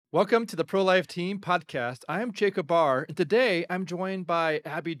Welcome to the ProLife Team podcast. I'm Jacob Barr, and today I'm joined by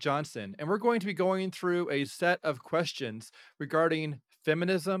Abby Johnson, and we're going to be going through a set of questions regarding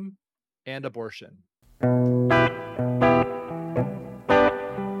feminism and abortion.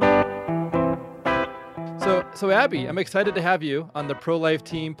 So Abby, I'm excited to have you on the ProLife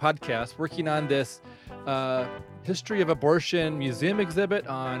Team podcast, working on this uh, history of abortion museum exhibit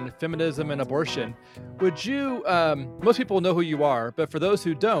on feminism and abortion. Would you? Most people know who you are, but for those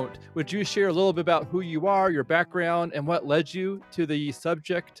who don't, would you share a little bit about who you are, your background, and what led you to the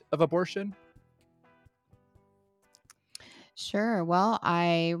subject of abortion? Sure. Well,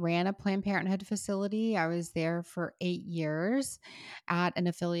 I ran a Planned Parenthood facility. I was there for 8 years at an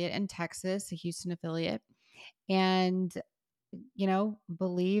affiliate in Texas, a Houston affiliate, and,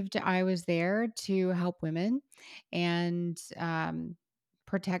 believed I was there to help women and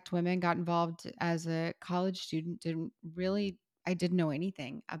protect women. Got involved as a college student. I didn't know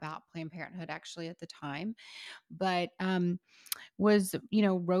anything about Planned Parenthood actually at the time, but was,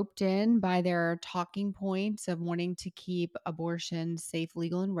 roped in by their talking points of wanting to keep abortion safe,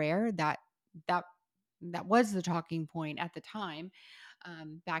 legal, and rare. That that was the talking point at the time,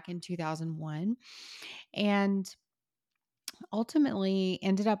 back in 2001, and ultimately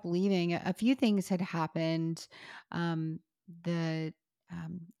ended up leaving. A few things had happened. The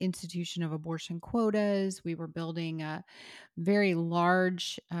institution of abortion quotas. We were building a very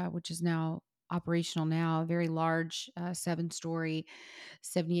large, which is now operational now, a very large 7-story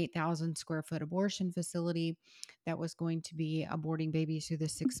 78,000 square foot abortion facility that was going to be aborting babies through the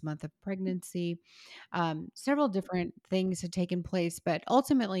 6 month of pregnancy. Several different things had taken place, but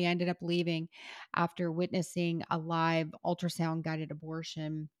ultimately I ended up leaving after witnessing a live ultrasound guided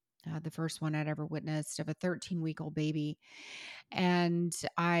abortion. The first one I'd ever witnessed of a 13-week-old baby. And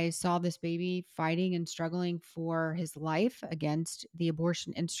I saw this baby fighting and struggling for his life against the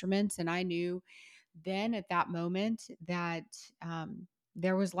abortion instruments. And I knew then at that moment that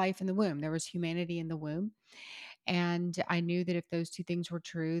there was life in the womb, there was humanity in the womb. And I knew that if those two things were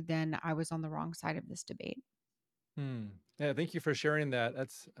true, then I was on the wrong side of this debate. Hmm. Yeah, thank you for sharing that.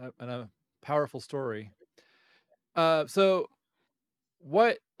 That's a powerful story. So,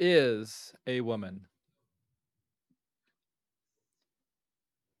 what is a woman?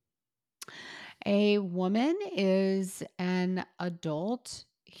 A woman is an adult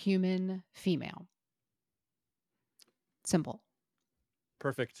human female. Simple.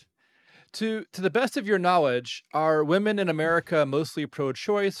 Perfect. To the best of your knowledge, are women in America mostly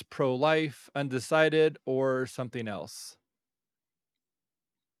pro-choice, pro-life, undecided, or something else?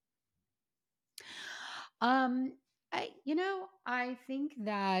 Um, I think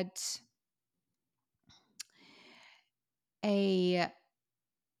that a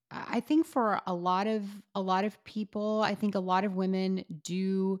I think for a lot of people, I think a lot of women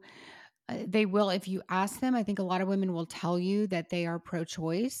do they will, if you ask them, I think a lot of women will tell you that they are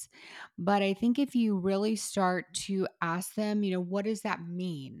pro-choice. But I think if you really start to ask them, what does that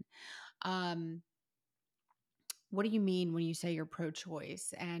mean? Um what do you mean when you say you're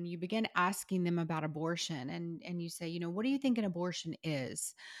pro-choice? And you begin asking them about abortion, and you say, what do you think an abortion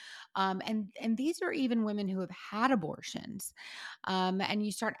is? And these are even women who have had abortions. And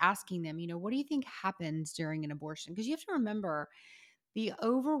you start asking them, what do you think happens during an abortion? Because you have to remember the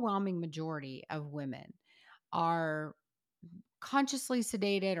overwhelming majority of women are consciously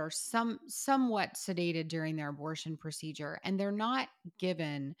sedated or somewhat sedated during their abortion procedure, and they're not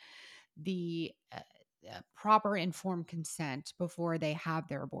given the proper informed consent before they have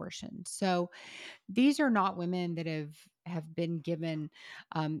their abortion. So these are not women that have been given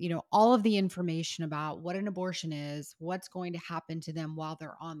all of the information about what an abortion is, what's going to happen to them while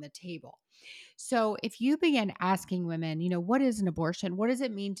they're on the table. So if you begin asking women, what is an abortion? What does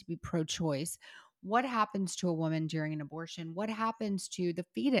it mean to be pro-choice? What happens to a woman during an abortion? What happens to the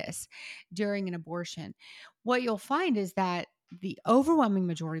fetus during an abortion? What you'll find is that the overwhelming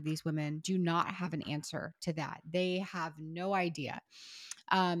majority of these women do not have an answer to that. They have no idea.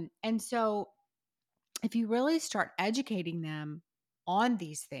 And so if you really start educating them on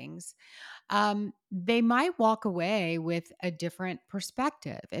these things, they might walk away with a different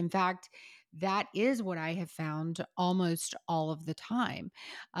perspective. In fact, that is what I have found almost all of the time.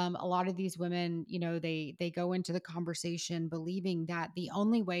 A lot of these women, they go into the conversation believing that the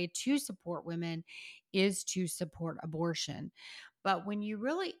only way to support women is to support abortion. But when you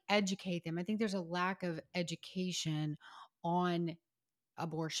really educate them, I think there's a lack of education on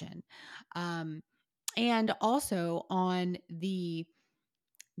abortion. Um, and also on the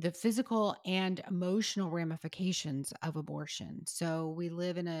physical and emotional ramifications of abortion. So we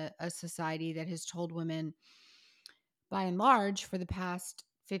live in a society that has told women, by and large, for the past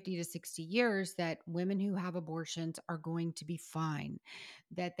 50 to 60 years that women who have abortions are going to be fine,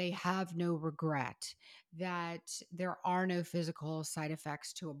 that they have no regret, that there are no physical side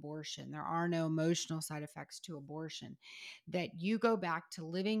effects to abortion, there are no emotional side effects to abortion, that you go back to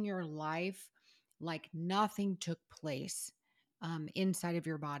living your life like nothing took place, inside of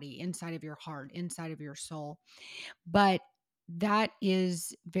your body, inside of your heart, inside of your soul. But that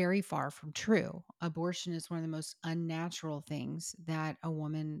is very far from true. Abortion is one of the most unnatural things that a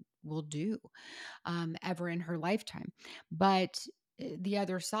woman will do, ever in her lifetime. But the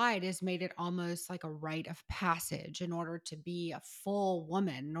other side has made it almost like a rite of passage. In order to be a full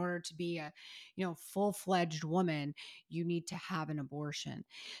woman, in order to be a, full-fledged woman, you need to have an abortion.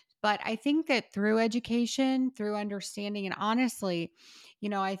 But I think that through education, through understanding, and honestly,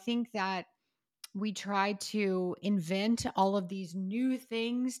 I think that we try to invent all of these new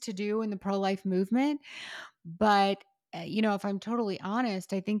things to do in the pro-life movement. But if I'm totally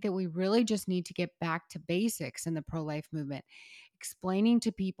honest, I think that we really just need to get back to basics in the pro-life movement, explaining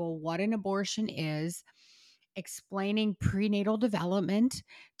to people what an abortion is, explaining prenatal development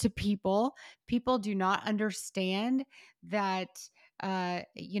to people. People do not understand that,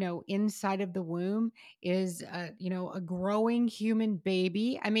 inside of the womb is, a growing human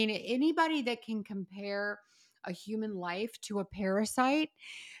baby. I mean, anybody that can compare a human life to a parasite,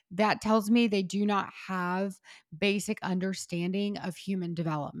 that tells me they do not have basic understanding of human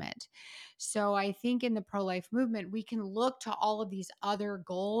development. So I think in the pro-life movement, we can look to all of these other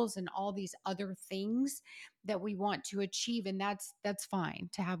goals and all these other things that we want to achieve, and that's fine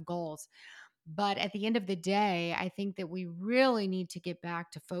to have goals. But at the end of the day, I think that we really need to get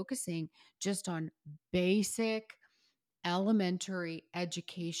back to focusing just on basic elementary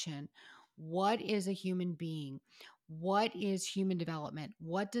education. What is a human being? What is human development?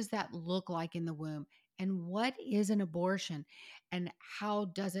 What does that look like in the womb? And what is an abortion? And how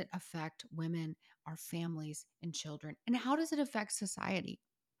does it affect women, our families, and children? And how does it affect society?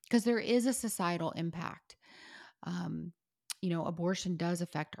 Because there is a societal impact. Um, abortion does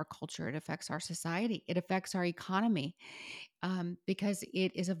affect our culture, it affects our society, it affects our economy, because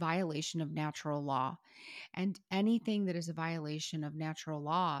it is a violation of natural law. And anything that is a violation of natural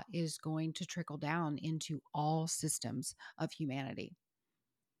law is going to trickle down into all systems of humanity.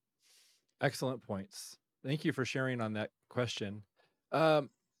 Excellent points. Thank you for sharing on that question.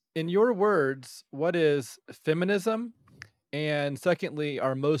 Um, in your words, what is feminism? And secondly,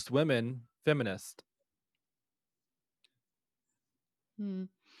 are most women feminist? Hmm.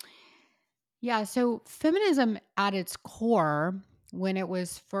 Yeah. So, feminism at its core, when it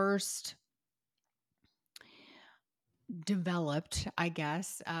was first developed, I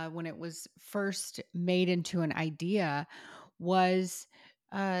guess, when it was first made into an idea, was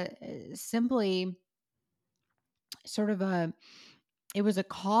uh, simply sort of it was a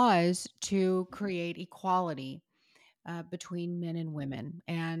cause to create equality, between men and women.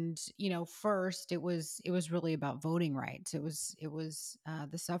 And first it was really about voting rights. It was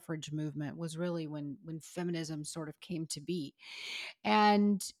the suffrage movement was really when feminism sort of came to be.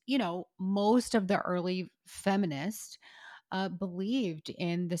 And most of the early feminists believed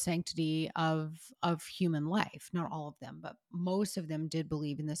in the sanctity of human life. Not all of them, but most of them did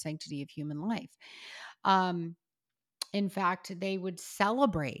believe in the sanctity of human life. Um, in fact, they would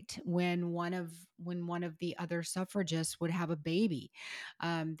celebrate when one of the other suffragists would have a baby.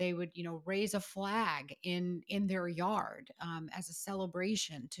 They would, raise a flag in their yard, as a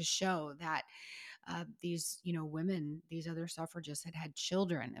celebration to show that, these, women, these other suffragists had had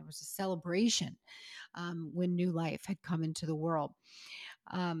children. It was a celebration, when new life had come into the world.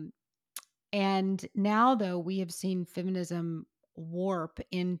 Um, and now, though, we have seen feminism warp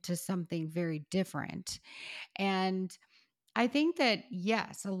into something very different. And I think that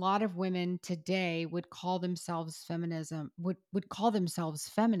yes, a lot of women today would call themselves feminists,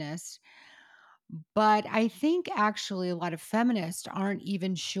 but I think actually a lot of feminists aren't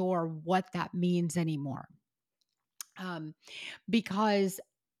even sure what that means anymore. Um, because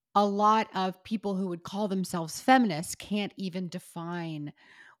a lot of people who would call themselves feminists can't even define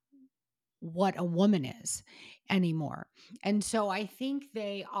what a woman is anymore. And so I think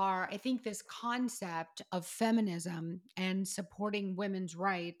this concept of feminism and supporting women's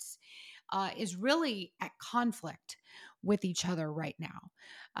rights, is really at conflict with each other right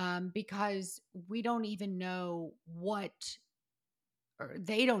now, because we don't even know what, or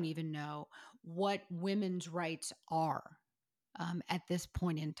they don't even know what women's rights are, at this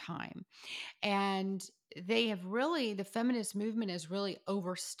point in time. And the feminist movement has really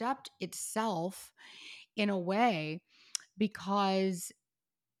overstepped itself in a way, because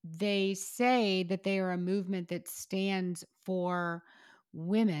they say that they are a movement that stands for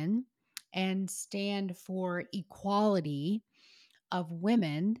women and stand for equality of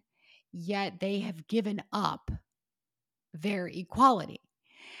women, yet they have given up their equality.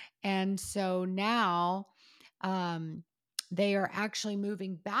 And so now um, they are actually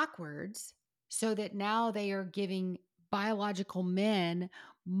moving backwards so that now they are giving biological men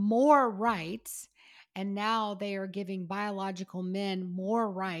more rights. And now they are giving biological men more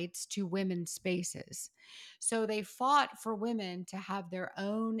rights to women's spaces. So they fought for women to have their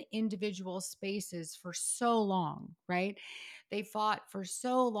own individual spaces for so long, right? They fought for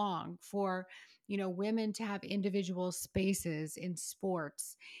so long for, women to have individual spaces in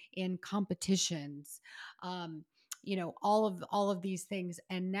sports, in competitions, um, all of these things.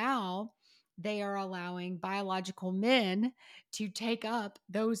 And now they are allowing biological men to take up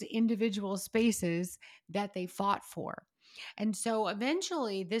those individual spaces that they fought for. And so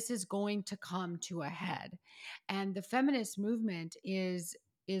eventually this is going to come to a head. And the feminist movement is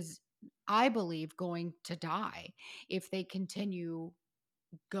I believe going to die if they continue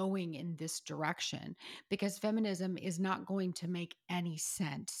going in this direction, because feminism is not going to make any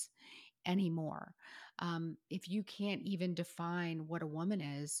sense anymore. If you can't even define what a woman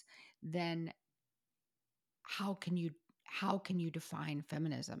is, then how can you define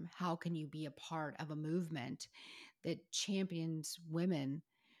feminism? How can you be a part of a movement that champions women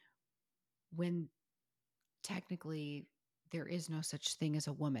when technically there is no such thing as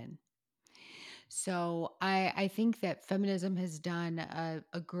a woman? So I think that feminism has done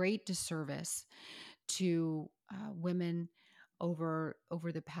a great disservice to women over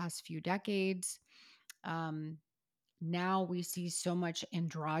the past few decades. Um, Now we see so much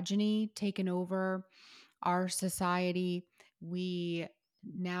androgyny taken over our society. We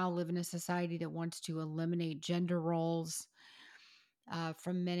now live in a society that wants to eliminate gender roles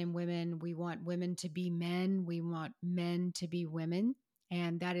from men and women. We want women to be men. We want men to be women.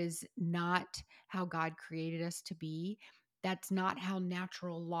 And that is not how God created us to be. That's not how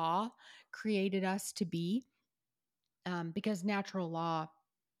natural law created us to be, because natural law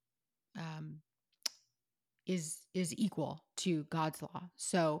um, is equal to God's law.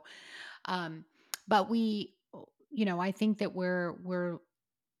 So, um, but I think that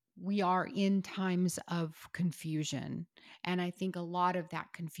we are in times of confusion, and I think a lot of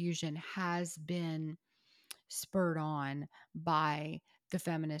that confusion has been spurred on by the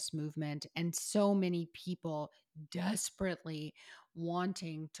feminist movement and so many people desperately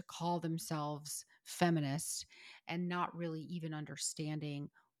wanting to call themselves feminists and not really even understanding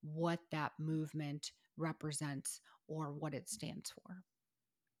what that movement represents or what it stands for.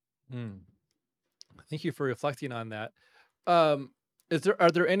 Hmm. Thank you for reflecting on that. Um,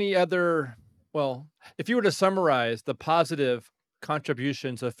 are there any other, well, if you were to summarize the positive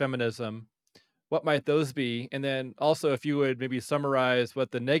contributions of feminism, what might those be? And then also, if you would maybe summarize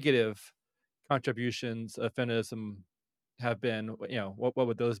what the negative contributions of feminism have been, what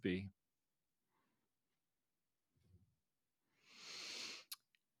would those be?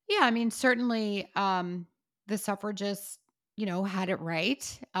 Yeah, I mean, certainly, the suffragists, had it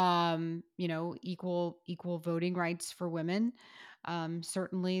right. Equal voting rights for women.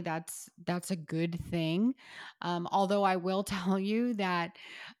 Certainly, that's a good thing. Although I will tell you that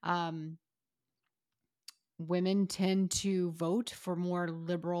um, women tend to vote for more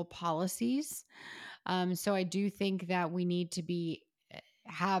liberal policies. So I do think that we need to be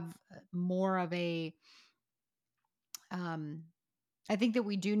have more of a um, I think that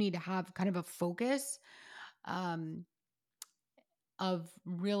we do need to have kind of a focus um, of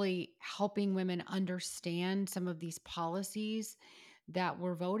really helping women understand some of these policies that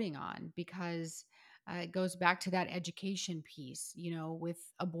we're voting on, because it goes back to that education piece, with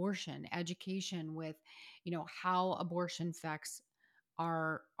abortion, education with, how abortion affects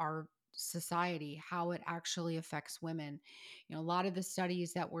our society, how it actually affects women. A lot of the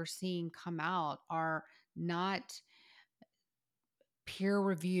studies that we're seeing come out are not peer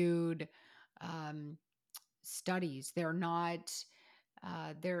reviewed um, studies. They're not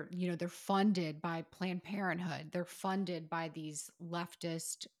they're funded by Planned Parenthood. They're funded by these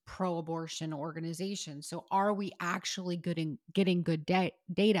leftist pro-abortion organizations. So are we actually getting good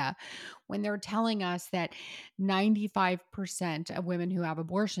data when they're telling us that 95% of women who have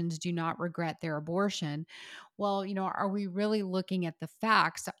abortions do not regret their abortion? Well, are we really looking at the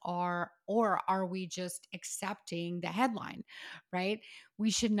facts, or are we just accepting the headline, right? We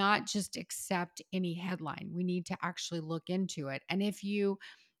should not just accept any headline. We need to actually look into it. And if you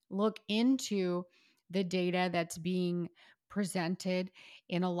look into the data that's being presented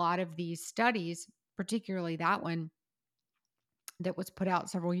in a lot of these studies, particularly that one that was put out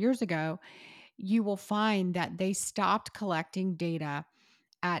several years ago, you will find that they stopped collecting data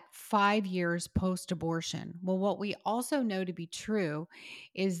at 5 years post abortion. Well, what we also know to be true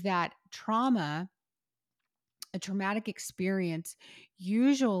is that a traumatic experience,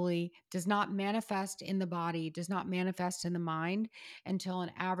 usually does not manifest in the body, does not manifest in the mind until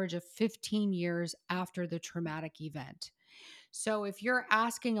an average of 15 years after the traumatic event. So if you're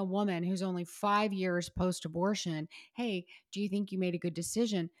asking a woman who's only 5 years post abortion, hey, do you think you made a good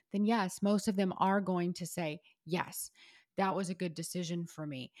decision? Then yes, most of them are going to say, yes, that was a good decision for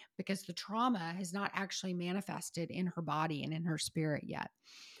me, because the trauma has not actually manifested in her body and in her spirit yet.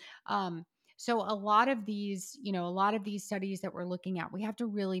 Um, so a lot of these studies that we're looking at, we have to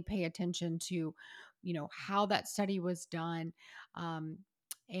really pay attention to, how that study was done, um,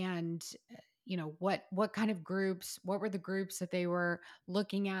 and what kind of groups, what were the groups that they were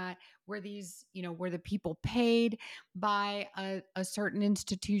looking at? Were these, were the people paid by a certain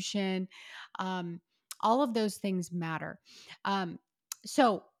institution? Um, all of those things matter.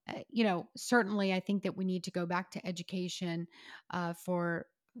 Certainly, I think that we need to go back to education for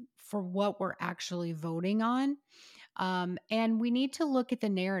what we're actually voting on. And we need to look at the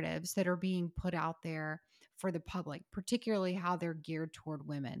narratives that are being put out there for the public, particularly how they're geared toward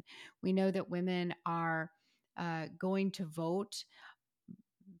women. We know that women are going to vote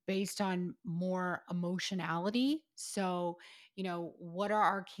based on more emotionality. So, what are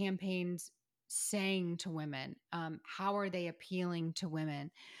our campaigns saying to women? How are they appealing to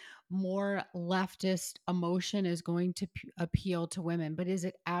women? More leftist emotion is going to appeal to women, but is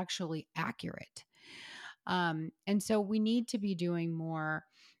it actually accurate? And so we need to be doing more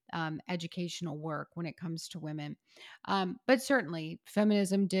educational work when it comes to women. But certainly,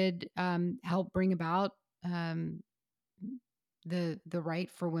 feminism did help bring about um, the right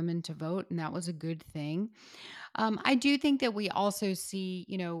for women to vote, and that was a good thing. I do think that we also see,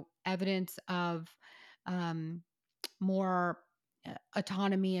 evidence of um, more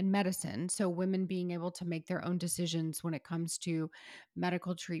autonomy in medicine. So women being able to make their own decisions when it comes to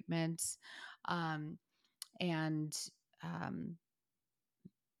medical treatments, um, and um,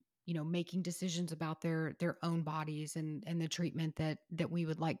 making decisions about their own bodies and the treatment that we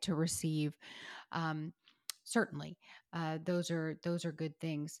would like to receive. um, Certainly, those are good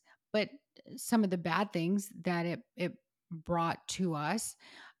things, but some of the bad things that it brought to us,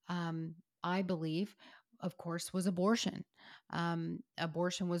 um, I believe, of course, was abortion.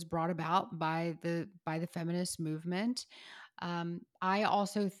 Abortion was brought about by the feminist movement. I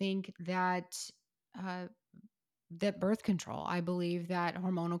also think uh, that birth control. I believe that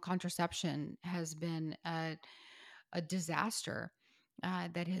hormonal contraception has been a disaster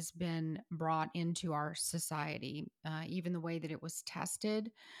that has been brought into our society. Even the way that it was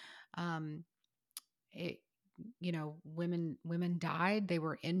tested, um, it, women died. They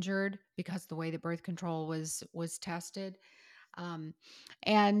were injured because the way that birth control was tested, um,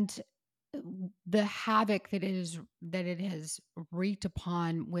 and the havoc that it has wreaked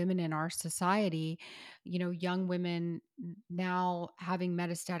upon women in our society. Young women now having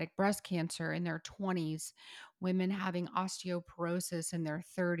metastatic breast cancer in their 20s, women having osteoporosis in their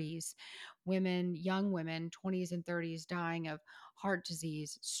 30s, young women 20s and 30s dying of heart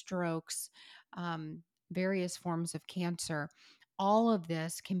disease, strokes, um, various forms of cancer. All of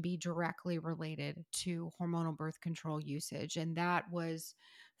this can be directly related to hormonal birth control usage, and that was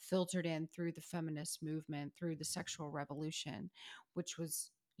filtered in through the feminist movement, through the sexual revolution, which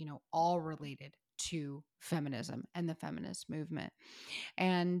was, all related to feminism and the feminist movement.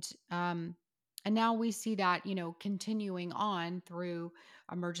 And and now we see that, continuing on through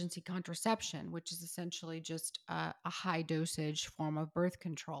emergency contraception, which is essentially just a high dosage form of birth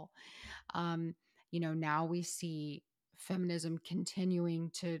control. um, now we see feminism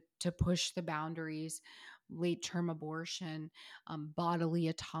continuing to push the boundaries, late term abortion, bodily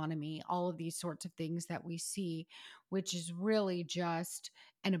autonomy, all of these sorts of things that we see, which is really just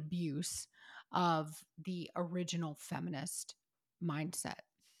an abuse of the original feminist mindset.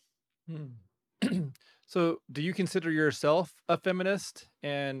 Hmm. So, do you consider yourself a feminist?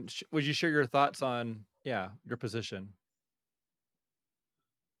 And would you share your thoughts on, yeah, your position?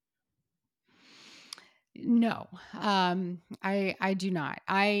 No, I do not.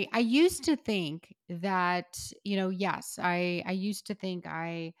 I used to think that, yes, I used to think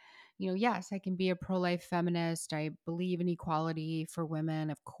yes, I can be a pro life feminist. I believe in equality for women,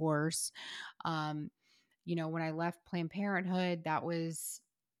 of course. Um, when I left Planned Parenthood, that was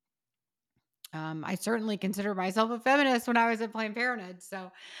I certainly considered myself a feminist when I was at Planned Parenthood.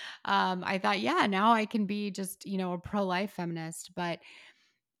 So I thought, yeah, now I can be just, a pro life feminist. But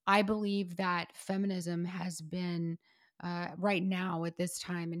I believe that feminism has been, right now at this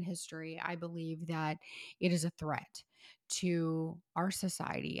time in history, I believe that it is a threat to our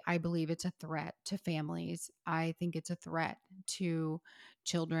society. I believe it's a threat to families. I think it's a threat to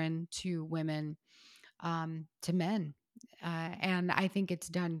children, to women, to men. And I think it's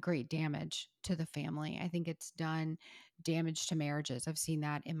done great damage to the family. I think it's done damage to marriages. I've seen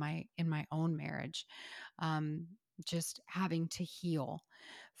that in my own marriage. Um, just having to heal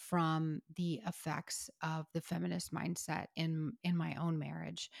from the effects of the feminist mindset in my own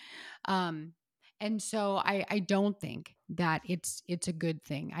marriage. Um, and so I don't think that it's a good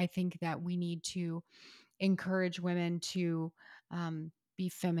thing. I think that we need to encourage women to be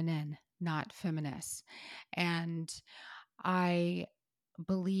feminine, not feminist. And I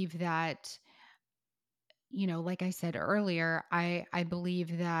believe that, like I said earlier, I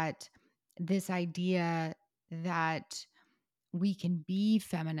believe that this idea that we can be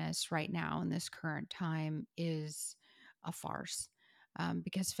feminists right now in this current time is a farce.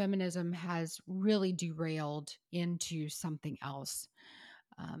 Because feminism has really derailed into something else.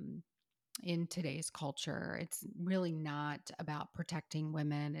 Um, in today's culture. It's really not about protecting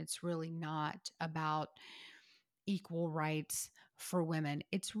women. It's really not about equal rights for women.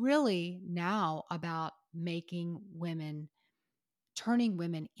 It's really now about turning women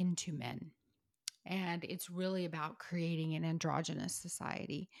into men. And it's really about creating an androgynous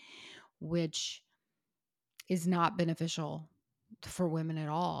society, which is not beneficial for women at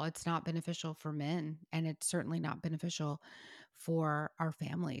all. It's not beneficial for men, and it's certainly not beneficial for our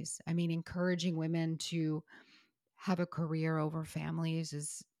families. I mean, encouraging women to have a career over families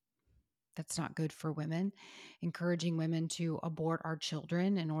is that's not good for women. Encouraging women to abort our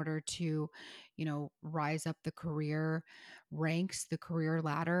children in order to, rise up the career ranks, the career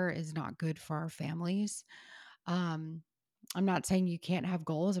ladder is not good for our families. Um, I'm not saying you can't have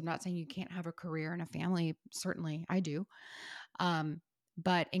goals. I'm not saying you can't have a career and a family. Certainly, I do. Um,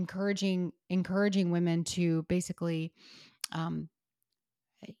 but encouraging women to basically, um,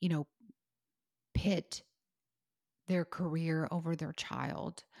 you know, pit their career over their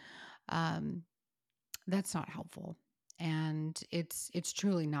child. Um, that's not helpful, and it's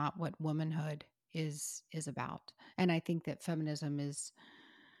truly not what womanhood is about. And I think that feminism is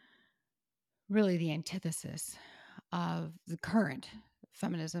really the antithesis of the current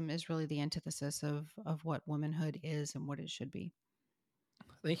feminism is really the antithesis of what womanhood is and what it should be.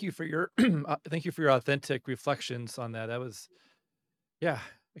 Thank you for your thank you for your authentic reflections on that. That was yeah,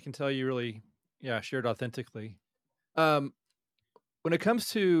 I can tell you really shared authentically. Um, when it comes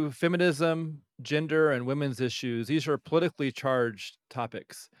to feminism, gender, and women's issues, these are politically charged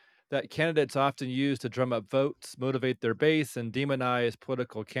topics that candidates often use to drum up votes, motivate their base, and demonize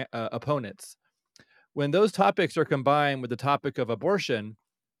political opponents. When those topics are combined with the topic of abortion,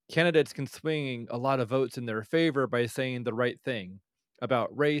 candidates can swing a lot of votes in their favor by saying the right thing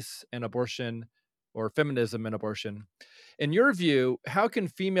about race and abortion or feminism and abortion. In your view, how can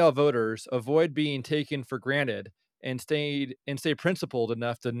female voters avoid being taken for granted and stay principled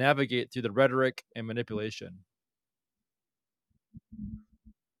enough to navigate through the rhetoric and manipulation?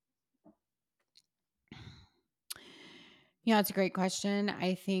 Yeah, it's a great question.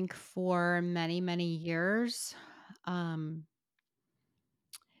 I think for many, many years, um,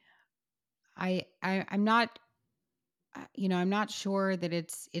 I'm not I'm not sure that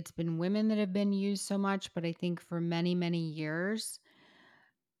it's been women that have been used so much, but I think for many, many years,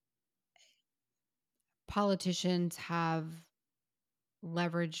 politicians have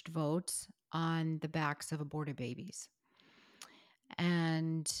leveraged votes on the backs of aborted babies.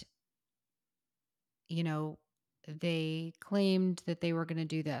 And, you know, they claimed that they were going to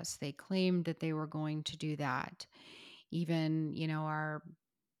do this. They claimed that they were going to do that. Even, our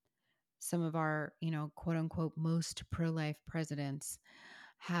some of our, quote unquote most pro-life presidents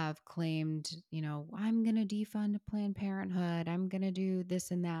have claimed, I'm going to defund Planned Parenthood. I'm going to do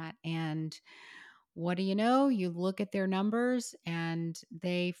this and that. And what do you know? You look at their numbers and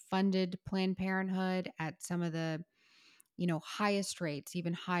they funded Planned Parenthood at some of the, highest rates,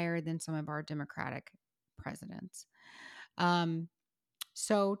 even higher than some of our Democratic presidents. Um,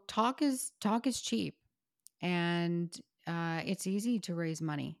 so talk is cheap, and it's easy to raise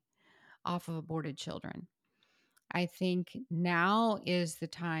money off of aborted children. I think now is the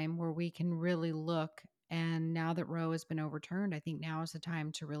time where we can really look. And now that Roe has been overturned, I think now is the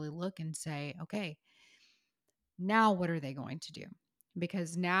time to really look and say, okay, now what are they going to do?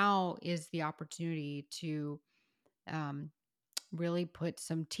 Because now is the opportunity to um, really put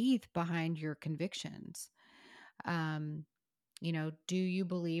some teeth behind your convictions. Um, do you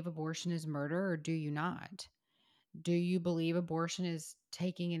believe abortion is murder or do you not? Do you believe abortion is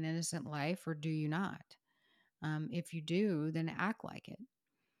taking an innocent life or do you not? If you do, then act like it.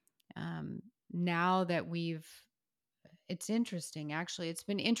 Now that we've it's interesting, actually. It's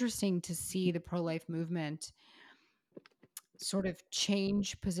been interesting to see the pro-life movement sort of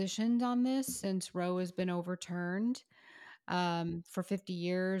change positions on this since Roe has been overturned. For 50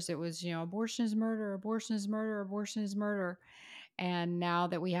 years, it was, abortion is murder, abortion is murder, abortion is murder. And now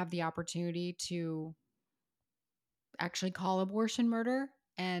that we have the opportunity to actually call abortion murder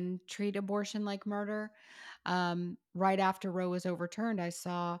and treat abortion like murder, right after Roe was overturned, I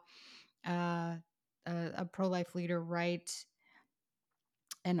saw uh, a pro life leader write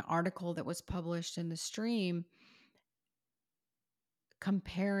an article that was published in the stream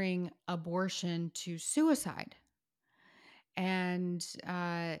comparing abortion to suicide and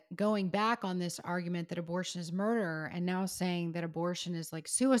going back on this argument that abortion is murder and now saying that abortion is like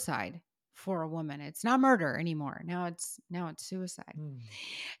suicide for a woman. It's not murder anymore. Now it's suicide. Hmm.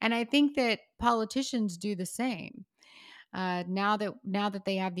 And I think that politicians do the same. Now that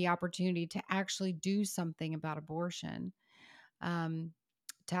they have the opportunity to actually do something about abortion, um,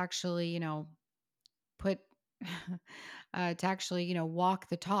 to actually, put to actually, walk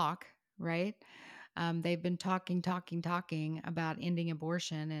the talk, right? They've been talking about ending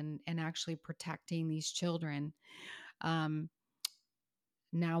abortion and actually protecting these children. Um,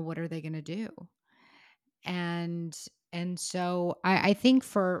 Now, what are they going to do? And and so I think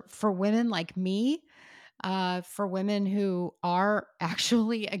for women like me, for women who are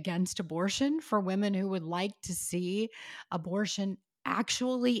actually against abortion, for women who would like to see abortion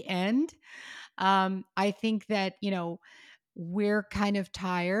actually end, I think that we're kind of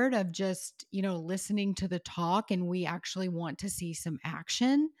tired of just listening to the talk, and we actually want to see some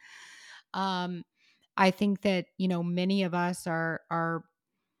action. um I think that many of us are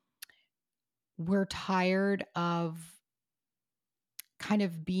we're tired of kind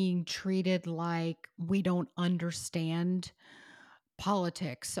of being treated like we don't understand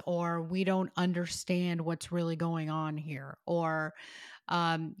politics, or we don't understand what's really going on here, or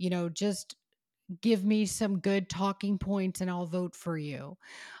just give me some good talking points and I'll vote for you,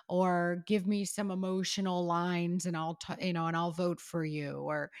 or give me some emotional lines and and I'll vote for you,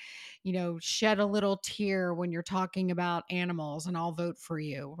 or shed a little tear when you're talking about animals and I'll vote for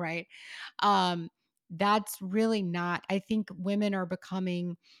you, right? um that's really not. I think women are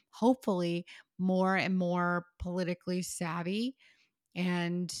becoming, hopefully, more and more politically savvy.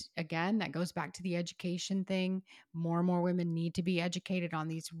 And again, that goes back to the education thing. More and more women need to be educated on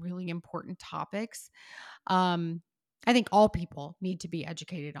these really important topics. Um, I think all people need to be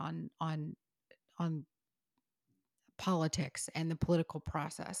educated on politics and the political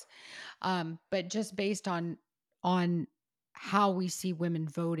process. But just based on how we see women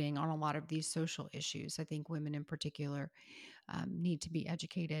voting on a lot of these social issues, I think women in particular need to be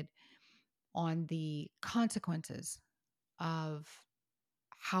educated on the consequences of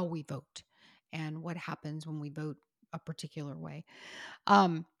how we vote and what happens when we vote a particular way.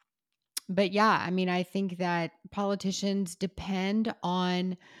 Um, but yeah, I mean, I think that politicians depend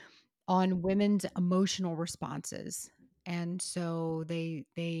on women's emotional responses, and so they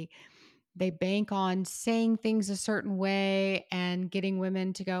bank on saying things a certain way and getting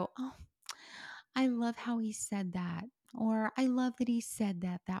women to go, "Oh, I love how he said that," or "I love that he said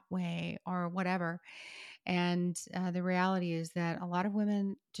that way," or whatever. And the reality is that a lot of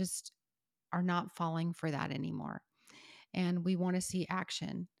women just are not falling for that anymore. And we want to see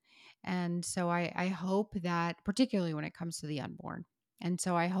action. And so I hope that, particularly when it comes to the unborn, and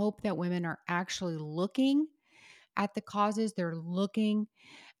so I hope that women are actually looking at the causes, they're looking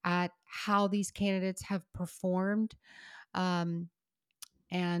at how these candidates have performed, um,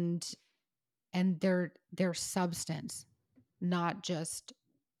 and their substance, not just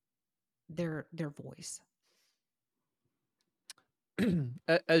their voice.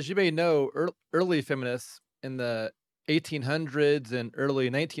 As you may know, early feminists in the 1800s and early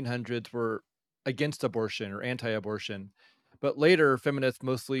 1900s were against abortion or anti-abortion, but later feminists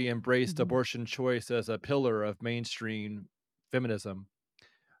mostly embraced Mhm. abortion choice as a pillar of mainstream feminism.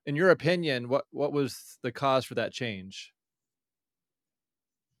 In your opinion, what was the cause for that change?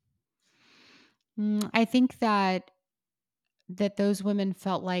 I think that those women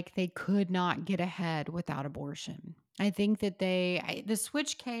felt like they could not get ahead without abortion. I think that the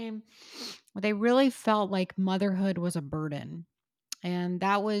switch came when they really felt like motherhood was a burden. And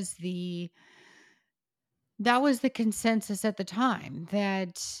that was the consensus at the time,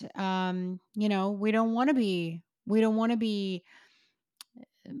 that we don't want to be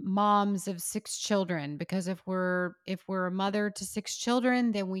moms of six children, because if we're a mother to six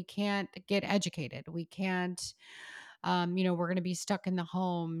children, then we can't get educated. We can't We're going to be stuck in the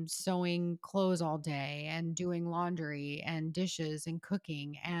home sewing clothes all day and doing laundry and dishes and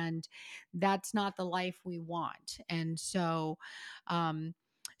cooking. And that's not the life we want. And um,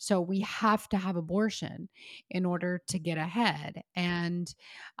 so we have to have abortion in order to get ahead.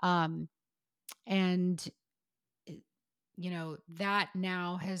 Um, and that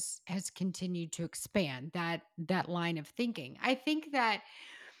now has continued to expand that line of thinking. I think that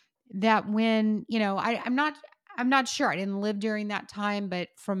when I'm not sure, I didn't live during that time, but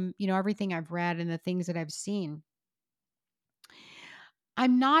from everything I've read and the things that I've seen,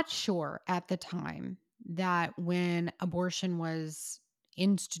 I'm not sure at the time that when abortion was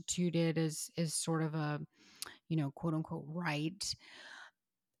instituted as sort of a quote unquote right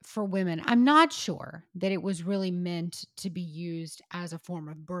for women, I'm not sure that it was really meant to be used as a form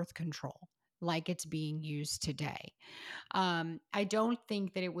of birth control like it's being used today. I don't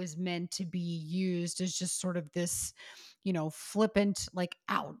think that it was meant to be used as just sort of this, flippant, like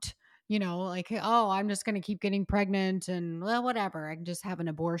out, like, oh, I'm just going to keep getting pregnant and well, whatever. I can just have an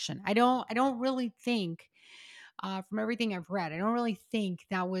abortion. I don't really think, from everything I've read, I don't really think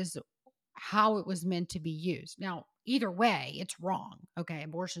that was how it was meant to be used. Now, either way, it's wrong. Okay.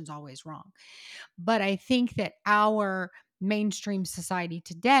 Abortion's always wrong. But I think that our mainstream society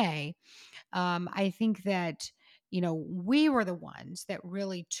today, I think that, we were the ones that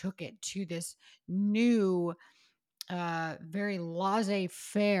really took it to this new, very laissez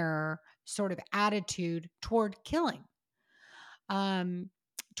faire sort of attitude toward killing, um,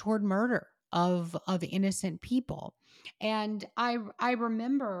 toward murder of innocent people. And I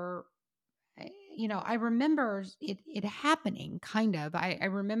remember, I remember it happening kind of. I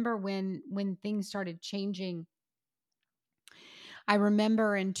remember when things started changing. I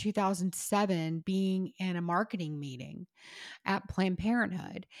remember in 2007 being in a marketing meeting at Planned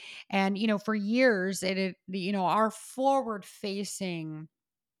Parenthood. And, for years, our forward facing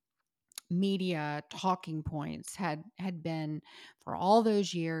media talking points had been for all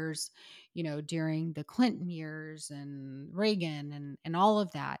those years, during the Clinton years and Reagan and all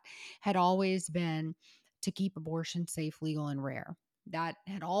of that, had always been to keep abortion safe, legal, and rare. That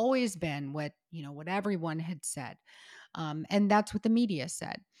had always been what everyone had said. And that's what the media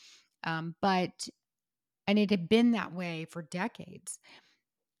said. But and it had been that way for decades.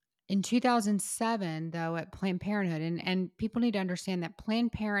 In 2007, though, at Planned Parenthood, and people need to understand that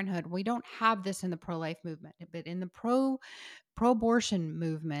Planned Parenthood, we don't have this in the pro-life movement, but in the pro-abortion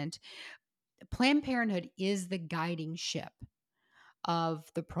movement, Planned Parenthood is the guiding ship of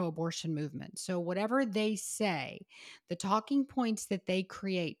the pro-abortion movement. So whatever they say, the talking points that they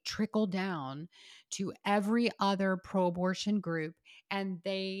create trickle down to every other pro-abortion group, and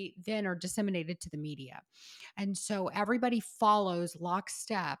they then are disseminated to the media. And so everybody follows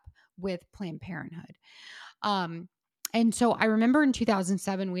lockstep with Planned Parenthood. Um, and so I remember in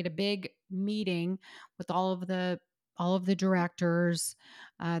 2007 we had a big meeting with all of the directors.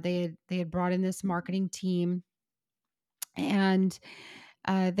 They had brought in this marketing team, and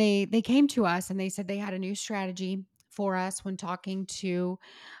they came to us and they said they had a new strategy for us when talking to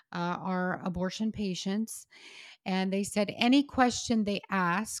our abortion patients. And they said any question they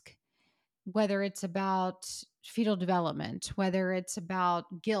ask, whether it's about fetal development, whether it's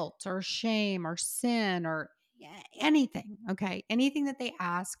about guilt or shame or sin or anything, okay, anything that they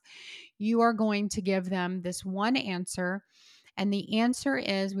ask, you are going to give them this one answer. And the answer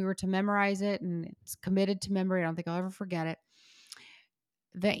is, we were to memorize it, and it's committed to memory. I don't think I'll ever forget it.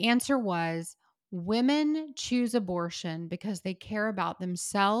 The answer was, women choose abortion because they care about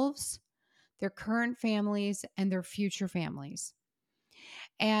themselves, their current families, and their future families.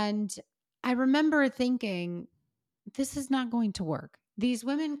 And I remember thinking, this is not going to work. These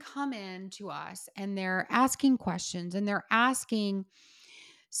women come in to us and they're asking questions, and they're asking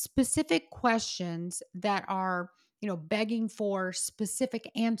specific questions that are, begging for specific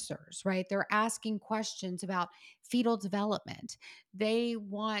answers, right? They're asking questions about fetal development. They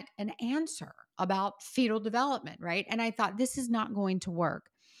want an answer about fetal development, right? And I thought, this is not going to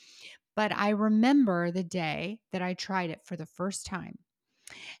work. But I remember the day that I tried it for the first time.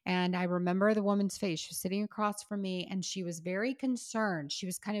 And I remember the woman's face. She was sitting across from me and she was very concerned. She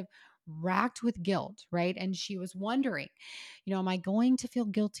was kind of racked with guilt, right? And she was wondering, am I going to feel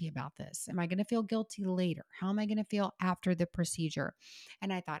guilty about this? Am I going to feel guilty later? How am I going to feel after the procedure?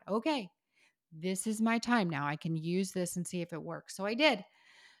 And I thought, okay, this is my time now. I can use this and see if it works. So I did.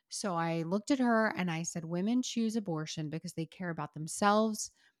 So I looked at her and I said, women choose abortion because they care about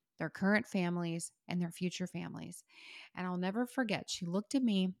themselves, their current families, and their future families. And I'll never forget, she looked at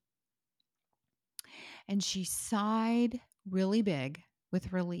me and she sighed really big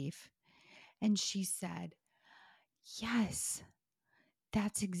with relief. And she said, Yes,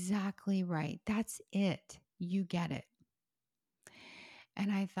 that's exactly right. That's it. You get it.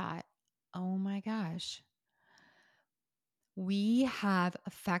 And I thought, oh my gosh, we have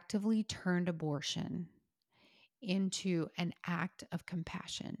effectively turned abortion into an act of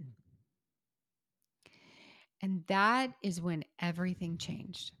compassion. And that is when everything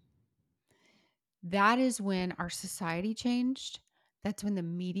changed. That is when our society changed. That's when the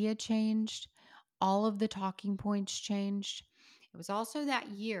media changed. All of the talking points changed. It was also that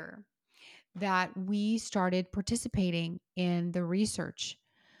year that we started participating in the research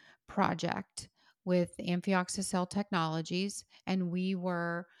project with Amphioxus Technologies, and we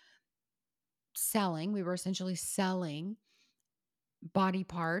were essentially selling body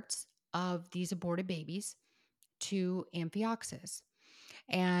parts of these aborted babies to Amphioxus.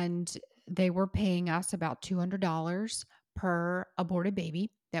 And they were paying us about $200 per aborted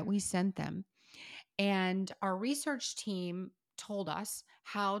baby that we sent them. And our research team told us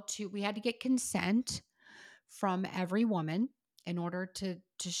we had to get consent from every woman in order to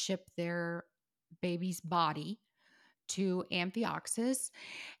ship their baby's body to Amphioxus.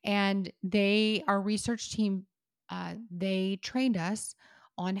 And our research team, they trained us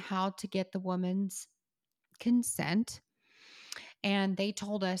on how to get the woman's consent. And they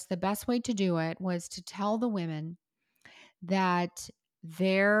told us the best way to do it was to tell the women that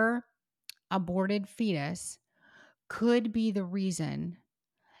their aborted fetus could be the reason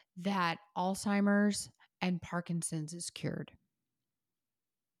that Alzheimer's and Parkinson's is cured.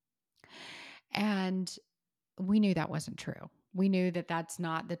 And we knew that wasn't true. We knew that that's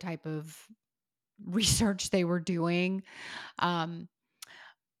not the type of research they were doing. Um,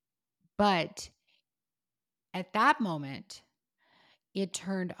 but at that moment, it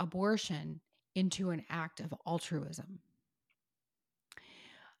turned abortion into an act of altruism.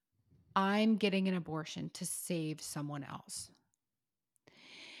 I'm getting an abortion to save someone else.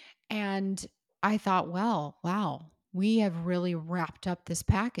 And I thought, well, wow, we have really wrapped up this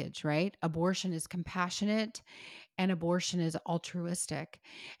package, right? Abortion is compassionate and abortion is altruistic.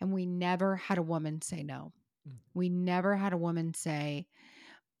 And we never had a woman say no. Mm. We never had a woman say,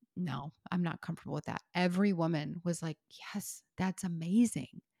 no, I'm not comfortable with that. Every woman was like, yes, that's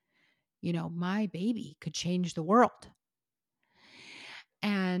amazing. My baby could change the world.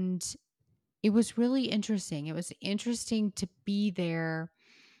 And it was really interesting. It was interesting to be there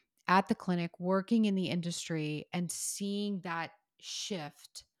at the clinic, working in the industry, and seeing that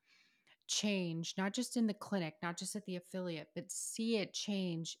shift change, not just in the clinic, not just at the affiliate, but see it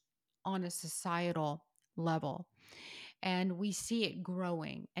change on a societal level. And we see it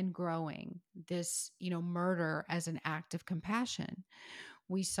growing and growing, this, murder as an act of compassion.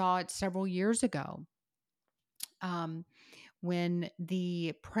 We saw it several years ago, um, when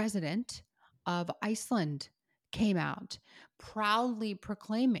the president of Iceland came out proudly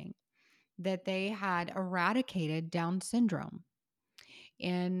proclaiming that they had eradicated Down syndrome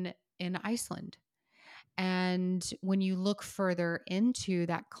in Iceland. And when you look further into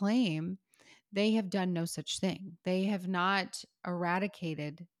that claim, they have done no such thing. They have not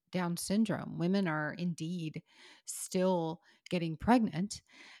eradicated Down syndrome. Women are indeed still getting pregnant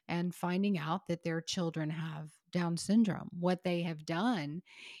and finding out that their children have Down syndrome. What they have done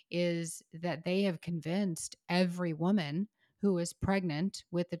is that they have convinced every woman who is pregnant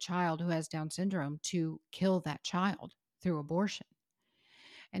with a child who has Down syndrome to kill that child through abortion.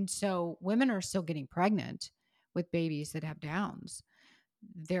 And so women are still getting pregnant with babies that have Downs.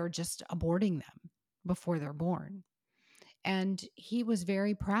 They're just aborting them before they're born. And he was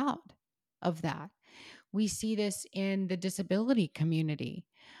very proud of that. We see this in the disability community.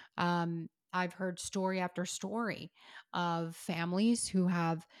 I've heard story after story of families who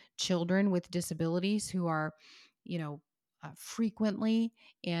have children with disabilities who are, frequently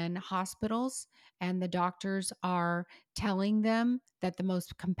in hospitals, and the doctors are telling them that the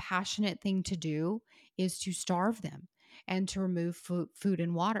most compassionate thing to do is to starve them and to remove food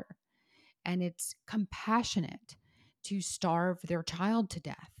and water. And it's compassionate to starve their child to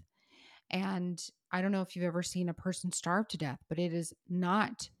death. And I don't know if you've ever seen a person starve to death, but it is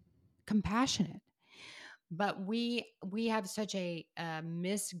not compassionate. But we have such a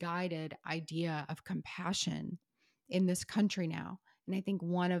misguided idea of compassion in this country now. And I think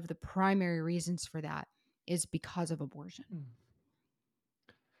one of the primary reasons for that is because of abortion. Mm.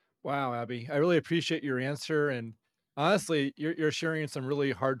 Wow, Abby, I really appreciate your answer. And honestly, you're sharing some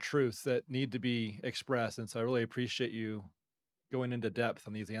really hard truths that need to be expressed. And so I really appreciate you going into depth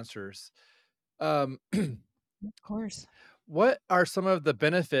on these answers. Um, Of course. what are some of the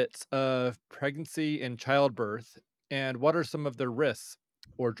benefits of pregnancy and childbirth, and what are some of the risks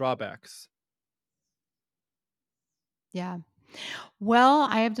or drawbacks? Yeah. Well,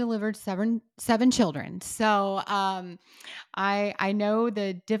 I have delivered seven children. So, I know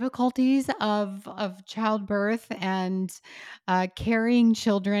the difficulties of childbirth and carrying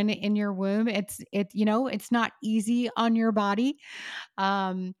children in your womb. It's not easy on your body.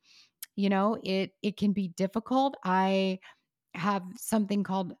 Um, it can be difficult. I have something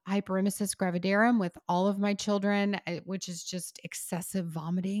called hyperemesis gravidarum with all of my children, which is just excessive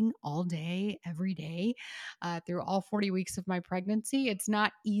vomiting all day, every day, through all 40 weeks of my pregnancy. It's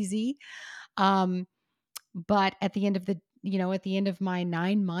not easy. Um, but at the end of my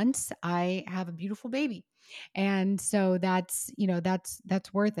 9 months, I have a beautiful baby. And so that's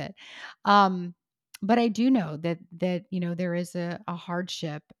worth it. Um, but I do know that there is a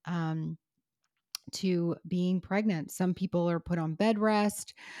hardship. To being pregnant. Some people are put on bed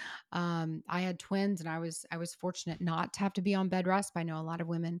rest. I had twins, and I was fortunate not to have to be on bed rest. But I know a lot of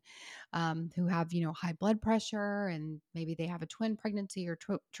women who have high blood pressure, and maybe they have a twin pregnancy or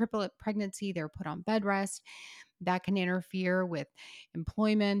triplet pregnancy. They're put on bed rest. That can interfere with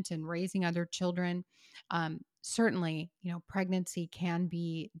employment and raising other children. Certainly, pregnancy can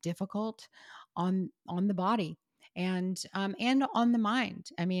be difficult on the body and on the mind.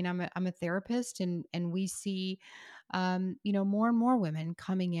 I mean, I'm a therapist, and we see more and more women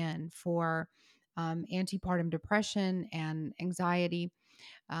coming in for antepartum depression and anxiety.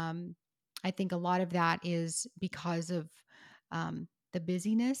 um, I think a lot of that is because of the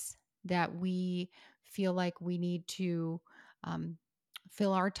busyness that we feel like we need to um,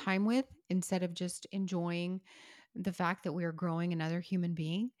 fill our time with, instead of just enjoying the fact that we are growing another human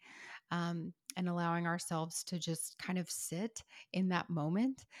being, and allowing ourselves to just kind of sit in that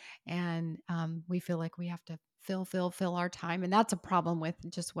moment. And we feel like we have to fill our time. And that's a problem with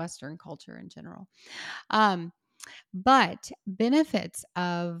just Western culture in general. Um, but benefits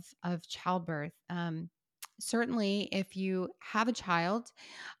of childbirth. Certainly, if you have a child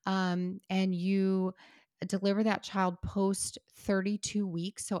and you deliver that child post 32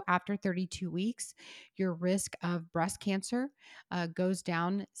 weeks, so after 32 weeks, your risk of breast cancer goes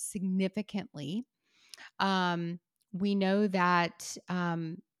down significantly. Um, we know that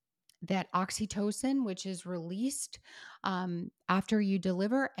oxytocin, which is released after you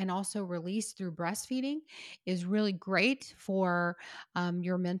deliver and also released through breastfeeding, is really great for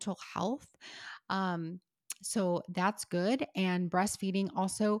your mental health. Um, so that's good. And breastfeeding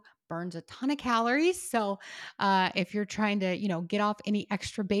also burns a ton of calories. So if you're trying to, get off any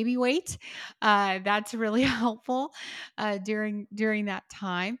extra baby weight, that's really helpful during that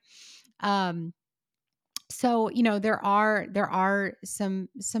time. Um, so there are some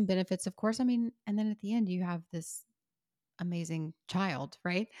benefits, of course. I mean, and then at the end you have this amazing child,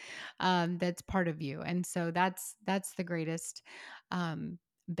 right? That's part of you, and so that's the greatest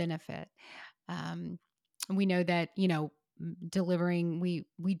benefit. um, we know that delivering,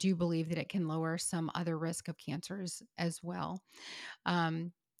 we do believe that it can lower some other risk of cancers as well.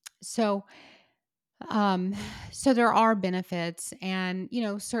 um, so um, so there are benefits, and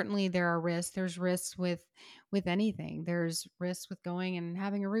certainly there are risks. There's risks with anything. There's risks with going and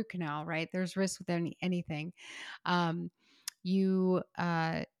having a root canal, right? There's risks with anything. Um, you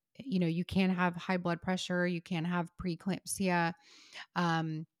you can have high blood pressure. You can have preeclampsia.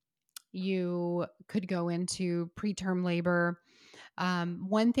 Um, you could go into preterm labor.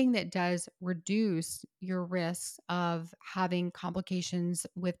 One thing that does reduce your risks of having complications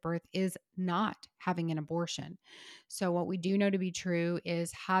with birth is not having an abortion. So, what we do know to be true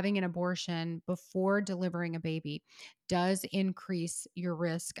is having an abortion before delivering a baby does increase your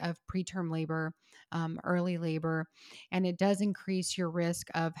risk of preterm labor, early labor, and it does increase your risk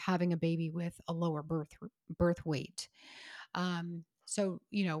of having a baby with a lower birth weight. So,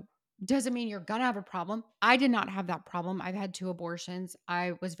 doesn't mean you're gonna have a problem. I did not have that problem. I've had two abortions.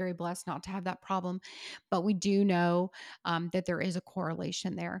 I was very blessed not to have that problem, but we do know that there is a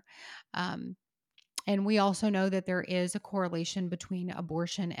correlation there. Um, and we also know that there is a correlation between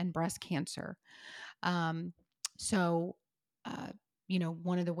abortion and breast cancer. Um, so, uh,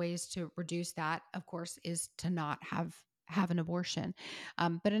 one of the ways to reduce that, of course, is to not have an abortion.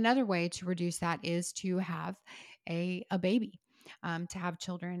 But another way to reduce that is to have a baby, to have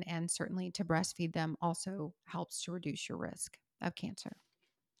children, and certainly to breastfeed them also helps to reduce your risk of cancer.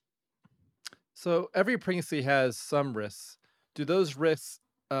 So every pregnancy has some risks. Do those risks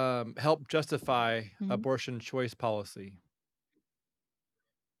help justify Mhm. abortion choice policy?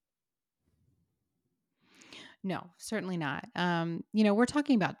 No, certainly not. We're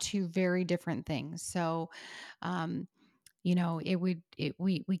talking about two very different things. So, um,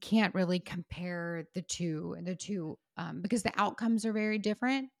 we can't really compare the two because the outcomes are very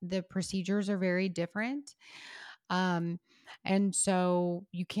different, the procedures are very different. Um, and so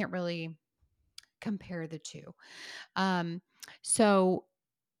you can't really compare the two. Um, so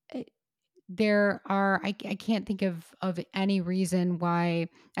eh, there are I can't think of any reason why.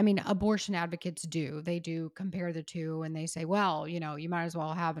 I mean, abortion advocates do. They do compare the two and they say, well, you might as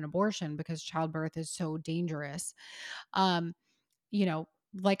well have an abortion because childbirth is so dangerous. Um, you know,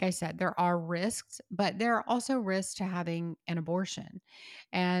 like I said, there are risks, but there are also risks to having an abortion.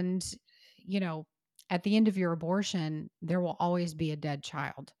 And, you know, at the end of your abortion, there will always be a dead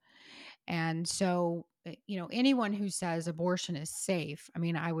child. And so, anyone who says abortion is safe, I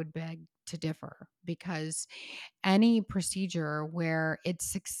mean, I would beg to differ because any procedure where its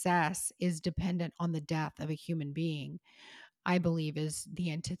success is dependent on the death of a human being, I believe is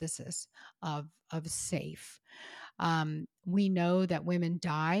the antithesis of safe. We know that women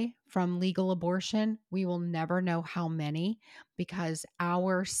die from legal abortion. We will never know how many because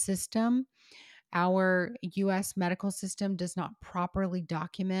our US medical system does not properly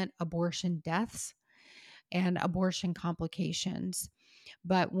document abortion deaths and abortion complications.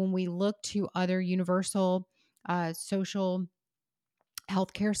 But when we look to other universal social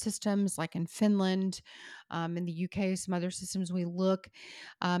healthcare systems, like in Finland, in the UK, some other systems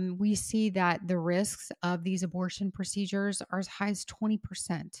we see that the risks of these abortion procedures are as high as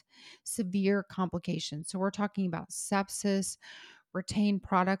 20% severe complications. So we're talking about sepsis, retained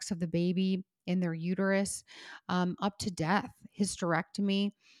products of the baby in their uterus, up to death,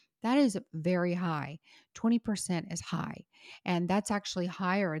 hysterectomy. That is very high. 20% is high. And that's actually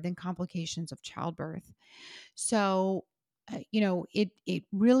higher than complications of childbirth. So, it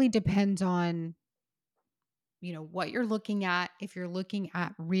really depends on, what you're looking at. If you're looking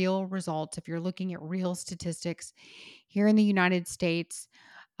at real results, if you're looking at real statistics here in the United States,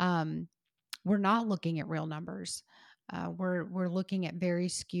 um, we're not looking at real numbers. We're looking at very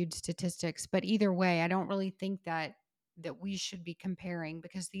skewed statistics. But either way, I don't really think that we should be comparing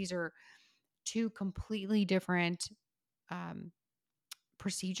because these are two completely different um,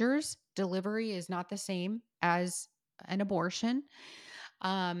 procedures. Delivery is not the same as an abortion.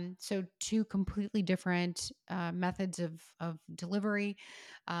 So two completely different methods of delivery,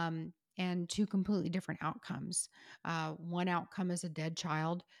 and two completely different outcomes. One outcome is a dead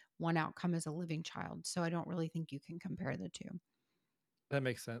child, one outcome is a living child. So I don't really think you can compare the two. That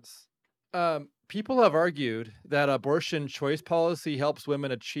makes sense. People have argued that abortion choice policy helps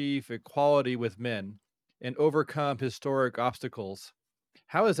women achieve equality with men and overcome historic obstacles.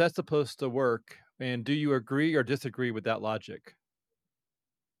 How is that supposed to work? And do you agree or disagree with that logic?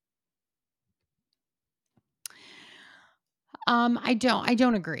 I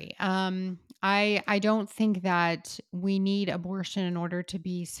don't agree. I don't think that we need abortion in order to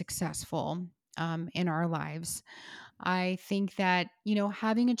be successful in our lives. I think that,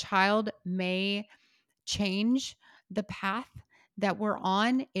 having a child may change the path that we're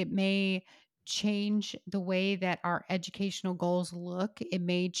on. It may change the way that our educational goals look. It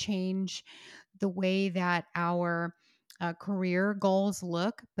may change the way that our career goals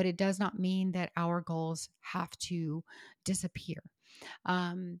look, but it does not mean that our goals have to disappear.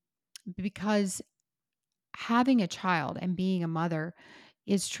 Um, because having a child and being a mother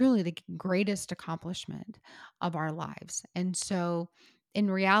is truly the greatest accomplishment of our lives. And so, in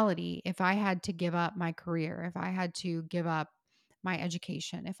reality, if I had to give up my career, if I had to give up my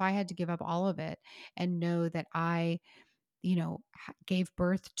education, if I had to give up all of it and know that I, gave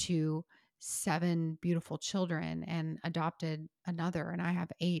birth to 7 beautiful children and adopted another, and I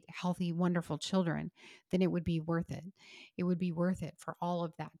have 8 healthy, wonderful children, then it would be worth it. It would be worth it for all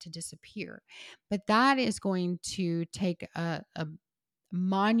of that to disappear. But that is going to take a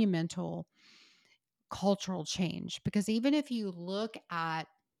monumental cultural change because even if you look at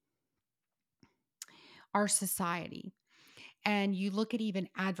our society and you look at even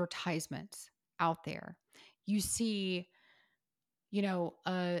advertisements out there, you see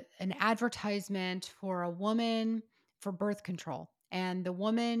an advertisement for a woman for birth control. And the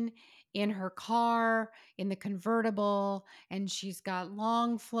woman in her car, in the convertible, and she's got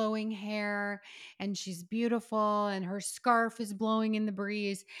long flowing hair, and she's beautiful, and her scarf is blowing in the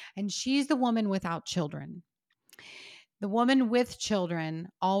breeze. And she's the woman without children. The woman with children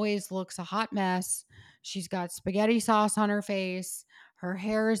always looks a hot mess. She's got spaghetti sauce on her face. Her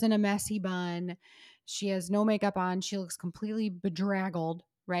hair is in a messy bun. She has no makeup on. She looks completely bedraggled,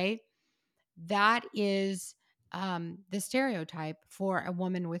 right? That is the stereotype for a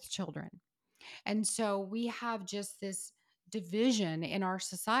woman with children. And so we have just this division in our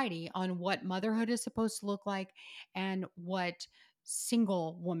society on what motherhood is supposed to look like and what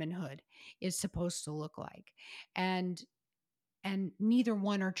single womanhood is supposed to look like. And neither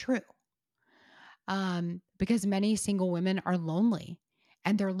one are true. because many single women are lonely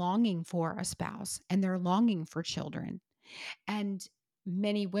and they're longing for a spouse and they're longing for children. And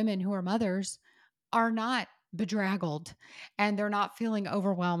many women who are mothers are not bedraggled and they're not feeling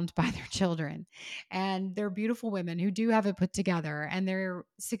overwhelmed by their children. And they're beautiful women who do have it put together and they're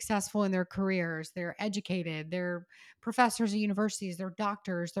successful in their careers. They're educated. They're professors at universities. They're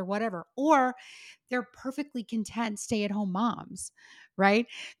doctors. They're whatever. Or they're perfectly content stay at home moms, right?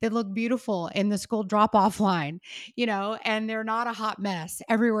 They look beautiful in the school drop off line, and they're not a hot mess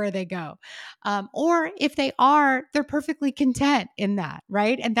everywhere they go. Or if they are, they're perfectly content in that,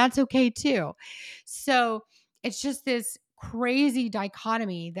 right? And that's okay too. So it's just this crazy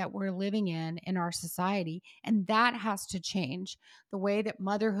dichotomy that we're living in our society. And that has to change. The way that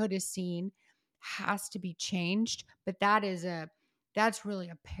motherhood is seen has to be changed. But that's really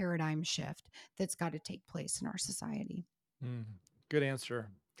a paradigm shift that's got to take place in our society. Mm, good answer.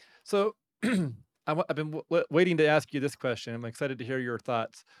 So I've been waiting to ask you this question. I'm excited to hear your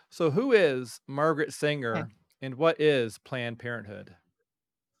thoughts. So, who is Margaret Okay. Sanger and what is Planned Parenthood?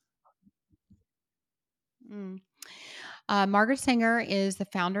 Mm. Margaret Sanger is the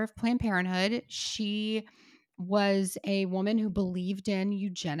founder of Planned Parenthood. She was a woman who believed in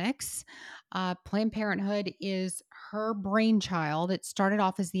eugenics. Planned Parenthood is her brainchild. It started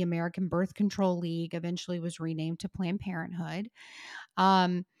off as the American Birth Control League, eventually was renamed to Planned Parenthood.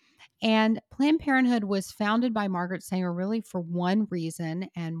 Um, and Planned Parenthood was founded by Margaret Sanger really for one reason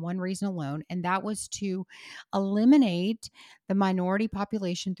and one reason alone, and that was to eliminate the minority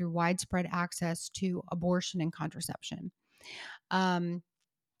population through widespread access to abortion and contraception. Um,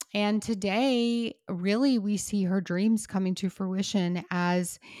 and today, really, we see her dreams coming to fruition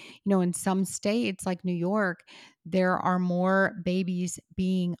as, in some states like New York, there are more babies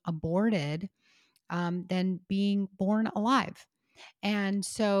being aborted than being born alive. And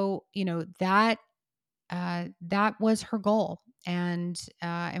so, that was her goal. And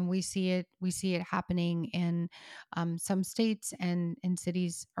we see it happening in some states and in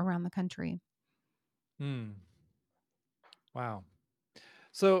cities around the country. Hmm. Wow.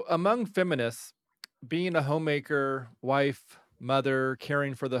 So, among feminists, being a homemaker, wife, mother,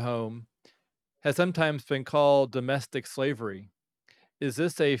 caring for the home has sometimes been called domestic slavery. Is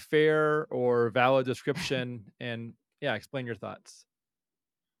this a fair or valid description? And yeah, explain your thoughts.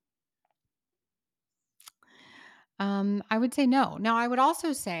 I would say no. Now, I would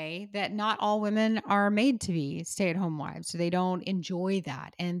also say that not all women are made to be stay-at-home wives, so they don't enjoy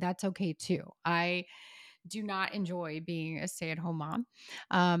that, and that's okay too. I do not enjoy being a stay-at-home mom.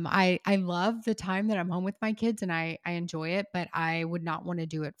 I love the time that I'm home with my kids, and I enjoy it, but I would not want to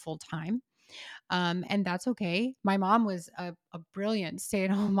do it full time. And that's okay. My mom was a brilliant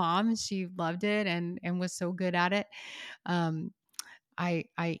stay-at-home mom. She loved it and was so good at it. Um,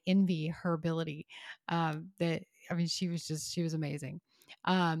 I envy her ability. That I mean, she was amazing.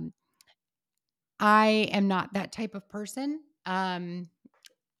 Um, I am not that type of person. And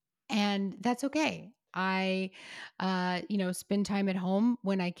that's okay. I spend time at home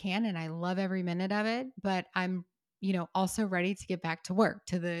when I can, and I love every minute of it. But I'm, also ready to get back to work,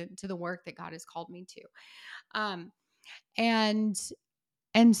 to the work that God has called me to. Um, and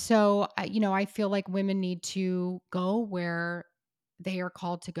and so, I feel like women need to go where they are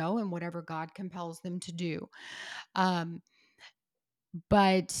called to go, and whatever God compels them to do. Um,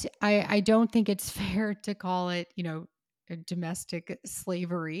 but I don't think it's fair to call it, a domestic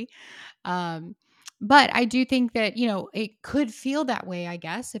slavery. Um, but I do think that, it could feel that way, I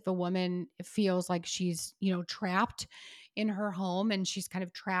guess, if a woman feels like she's, trapped in her home and she's kind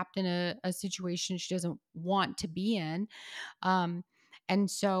of trapped in a situation she doesn't want to be in. Um,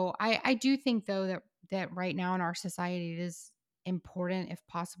 and so I do think though that right now in our society it is important, if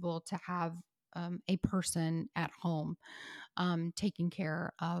possible, to have a person at home taking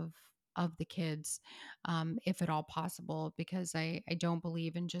care of the kids, if at all possible, because I don't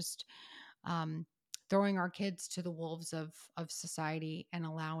believe in just um, throwing our kids to the wolves of society and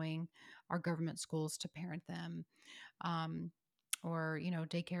allowing our government schools to parent them, um, or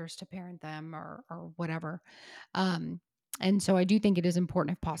daycares to parent them, or whatever. Um, and so I do think it is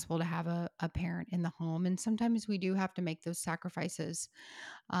important, if possible, to have a parent in the home. And sometimes we do have to make those sacrifices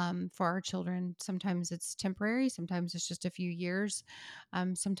for our children. Sometimes it's temporary, sometimes it's just a few years,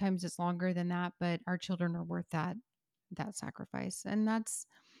 sometimes it's longer than that. But our children are worth that sacrifice, and that's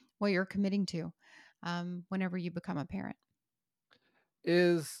what you're committing to whenever you become a parent.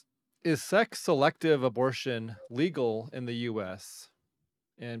 Is is sex selective abortion legal in the US?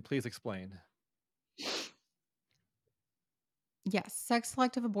 And please explain. Yes, sex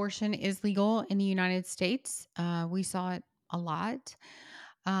selective abortion is legal in the United States. We saw it a lot.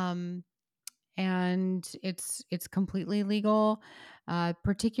 Um, and it's completely legal.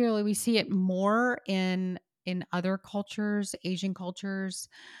 Particularly, we see it more in other cultures, Asian cultures,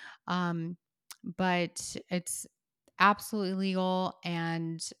 um, but it's absolutely legal.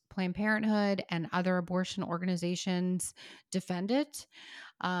 And Planned Parenthood and other abortion organizations defend it.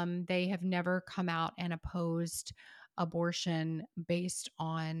 They have never come out and opposed abortion based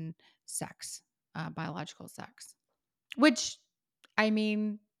on sex, biological sex, which, I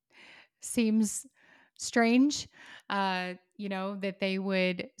mean, seems strange, that they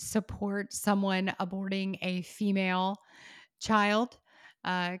would support someone aborting a female child,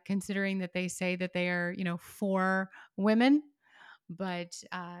 considering that they say that they are, for women, but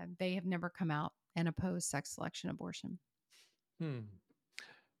they have never come out and opposed sex selection abortion. Hmm.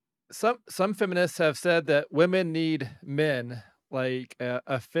 Some feminists have said that women need men like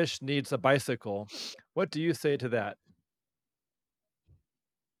a fish needs a bicycle. What do you say to that?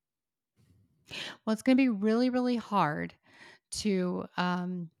 Well, it's going to be really, really hard to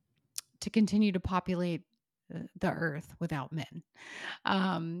continue to populate the earth without men.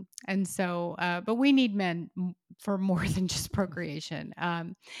 And so, but we need men for more than just procreation.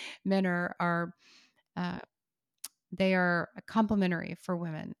 Men are uh, they are complementary for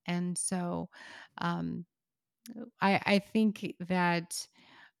women, and so um, I think that,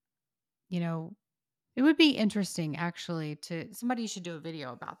 you know it would be interesting, actually, to somebody should do a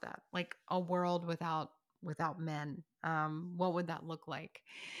video about that, like a world without men. What would that look like?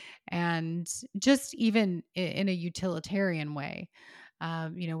 And just even in a utilitarian way,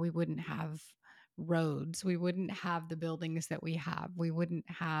 we wouldn't have roads, we wouldn't have the buildings that we have, we wouldn't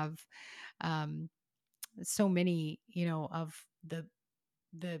have um, so many, of the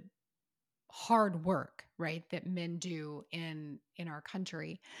hard work, right, that men do in our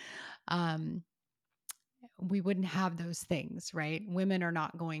country. Um, we wouldn't have those things, right? Women are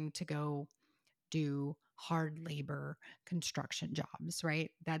not going to go do hard labor construction jobs, right?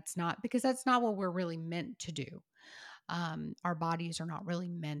 That's not, because that's not what we're really meant to do. Our bodies are not really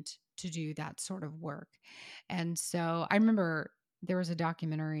meant to do that sort of work. And so I remember there was a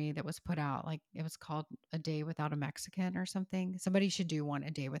documentary that was put out, like it was called A Day Without a Mexican or something. Somebody should do one,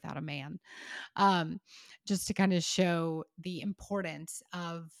 A Day Without a Man, um, just to kind of show the importance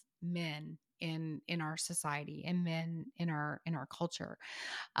of men in our society and men in our culture,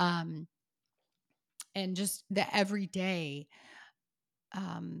 um, and just the everyday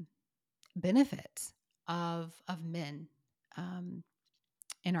um, benefits of men um,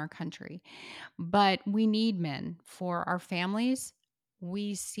 in our country. But we need men for our families.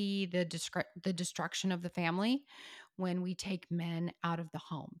 We see the destruction of the family when we take men out of the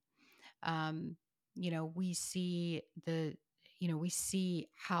home. um, we see we see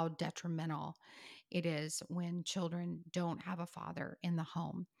how detrimental it is when children don't have a father in the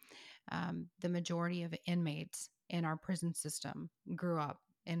home. The majority of inmates in our prison system grew up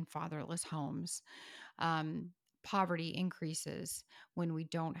in fatherless homes. um, Poverty increases when we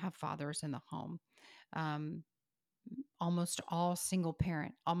don't have fathers in the home. um, almost all single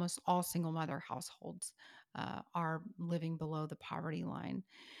mother households are living below the poverty line.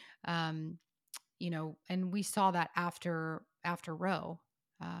 um, and we saw that after Roe.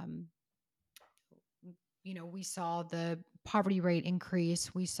 Um, we saw the poverty rate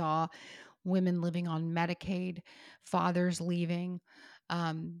increase. We saw women living on Medicaid, fathers leaving.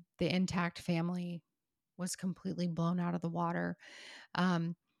 The intact family was completely blown out of the water,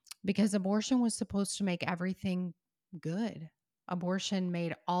 um, because abortion was supposed to make everything good. Abortion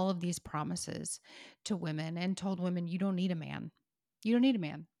made all of these promises to women and told women, you don't need a man. You don't need a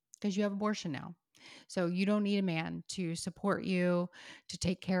man because you have abortion now. So you don't need a man to support you, to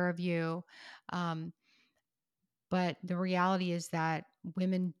take care of you. Um, but the reality is that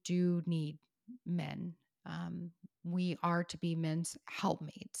women do need men. Um, we are to be men's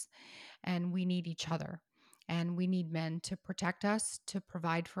helpmates, and we need each other. And we need men to protect us, to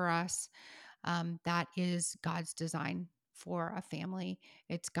provide for us. That is God's design for a family,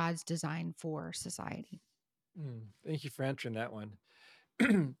 it's God's design for society. Thank you for answering that one.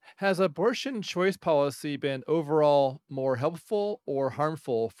 Has abortion choice policy been overall more helpful or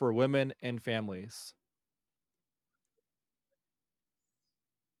harmful for women and families?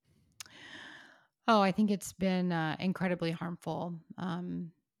 Oh, I think it's been incredibly harmful.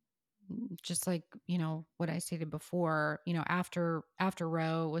 Just like, what I stated before, after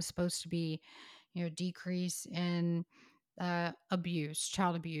Roe was supposed to be, decrease in abuse,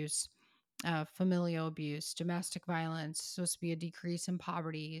 child abuse, familial abuse, domestic violence, supposed to be a decrease in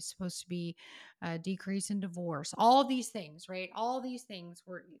poverty, supposed to be a decrease in divorce, all these things, right? All these things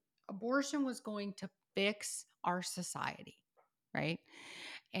were, abortion was going to fix our society, right?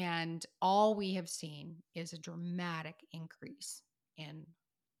 And all we have seen is a dramatic increase in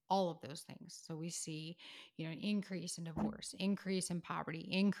all of those things. So we see, an increase in divorce, increase in poverty,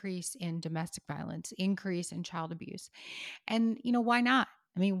 increase in domestic violence, increase in child abuse. And why not?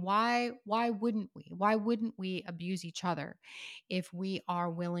 I mean, why wouldn't we? Why wouldn't we abuse each other if we are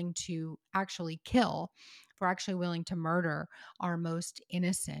willing to actually kill, if we're actually willing to murder our most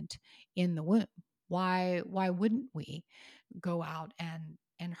innocent in the womb? Why wouldn't we go out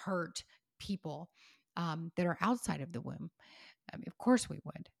and hurt people that are outside of the womb? I mean, of course we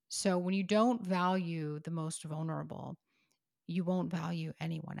would. So when you don't value the most vulnerable, you won't value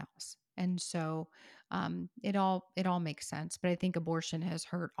anyone else. And so it all makes sense. But I think abortion has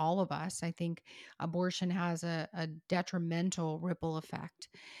hurt all of us. I think abortion has a detrimental ripple effect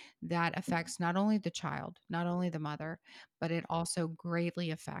that affects not only the child, not only the mother, but it also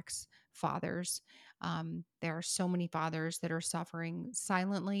greatly affects fathers. There are so many fathers that are suffering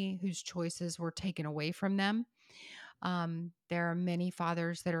silently, whose choices were taken away from them. There are many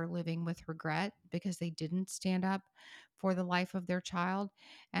fathers that are living with regret because they didn't stand up for the life of their child.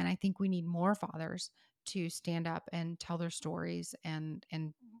 And I think we need more fathers to stand up and tell their stories and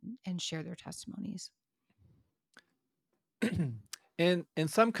share their testimonies. In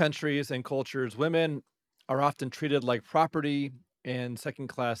some countries and cultures, women are often treated like property and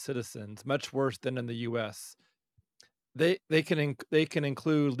second-class citizens, much worse than in the US. They can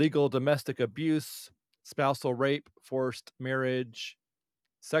include legal domestic abuse, spousal rape, forced marriage,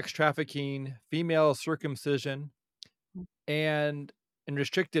 sex trafficking, female circumcision, and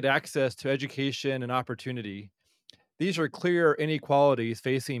restricted access to education and opportunity. These are clear inequalities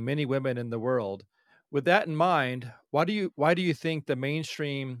facing many women in the world. With that in mind, why do you think the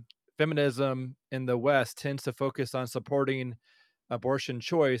mainstream feminism in the West tends to focus on supporting abortion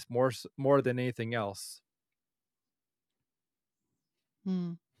choice more than anything else?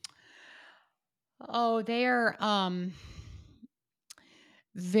 Hmm. Oh, they are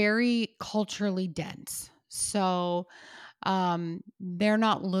very culturally dense. So they're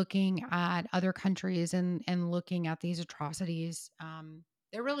not looking at other countries and looking at these atrocities.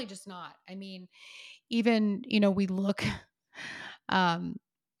 They're really just not. I mean, even we look um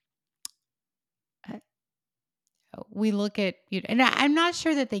uh, we look at and I'm not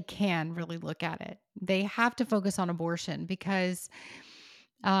sure that they can really look at it. They have to focus on abortion because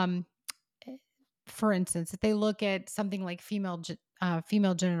um eh, for instance, if they look at something like female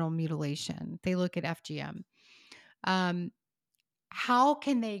genital mutilation, they look at FGM. um how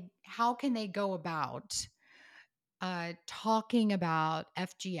can they go about talking about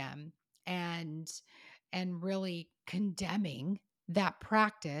FGM and really condemning that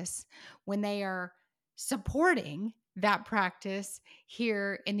practice when they are supporting that practice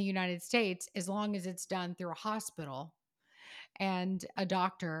here in the United States, as long as it's done through a hospital and a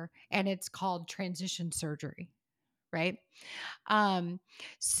doctor, and it's called transition surgery, right? Um,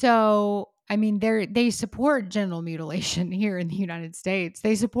 so I mean, they support genital mutilation here in the United States.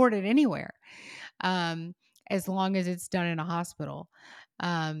 They support it anywhere, um, as long as it's done in a hospital,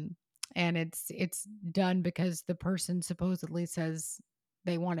 um, and it's done because the person supposedly says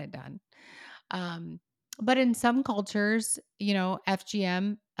they want it done. Um, but in some cultures,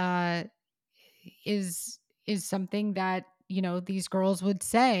 FGM is something that these girls would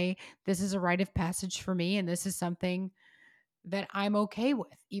say, this is a rite of passage for me, and this is something that I'm okay with,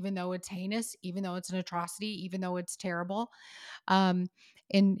 even though it's heinous, even though it's an atrocity, even though it's terrible. Um,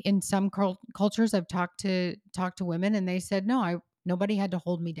 in some cultures, I've talked to women, and they said, no, I nobody had to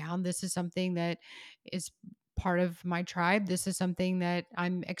hold me down. This is something that is part of my tribe. This is something that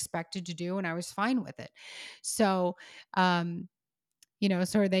I'm expected to do, and I was fine with it. So, um,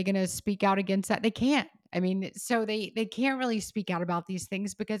 so are they going to speak out against that? They can't. I mean, so they can't really speak out about these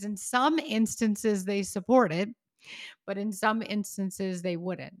things because in some instances they support it, but in some instances they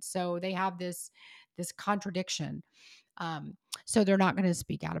wouldn't. So they have this contradiction. Um, so they're not going to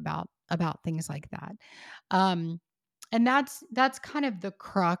speak out about things like that. Um, and that's kind of the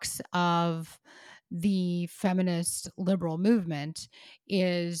crux of the feminist liberal movement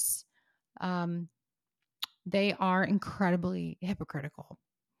is um, they are incredibly hypocritical,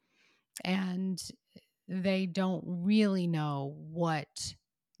 and they don't really know what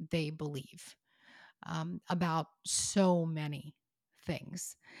they believe about so many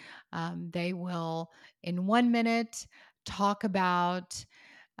things. They will, in 1 minute, talk about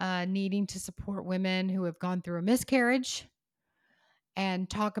needing to support women who have gone through a miscarriage and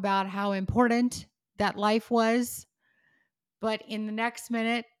talk about how important that life was, but in the next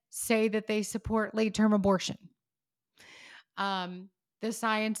minute, say that they support late term abortion. Um, the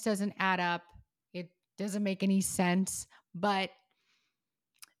science doesn't add up. It doesn't make any sense, but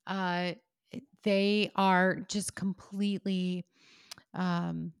Uh, they are just completely,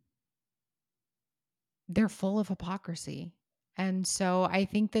 um, they're full of hypocrisy. And so I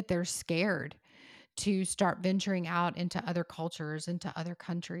think that they're scared to start venturing out into other cultures, into other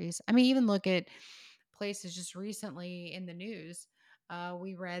countries. I mean, even look at places just recently in the news.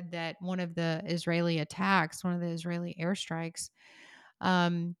 We read that one of the Israeli attacks, one of the Israeli airstrikes,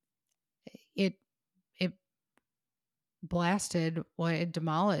 um, it it blasted, well, it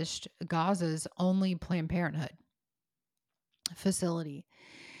demolished Gaza's only Planned Parenthood facility.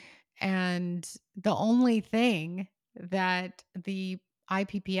 And the only thing that the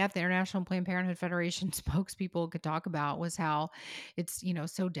IPPF, the International Planned Parenthood Federation spokespeople could talk about was how it's,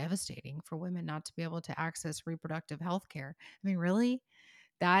 so devastating for women not to be able to access reproductive health care. I mean, really?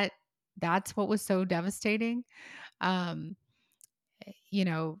 That that's what was so devastating? Um, you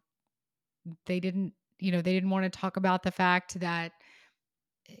know, they didn't want to talk about the fact that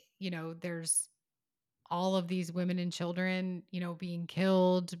there's all of these women and children, being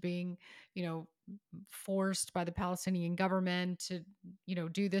killed, being, you know, forced by the Palestinian government to,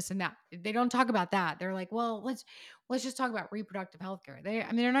 do this and that. They don't talk about that. They're like, well, let's just talk about reproductive health care. I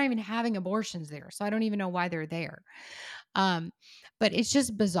mean, they're not even having abortions there. So I don't even know why they're there. Um, but it's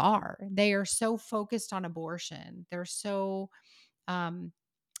just bizarre. They are so focused on abortion. They're so um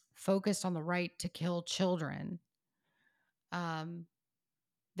focused on the right to kill children. Um,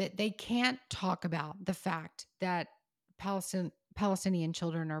 that they can't talk about the fact that Palestinian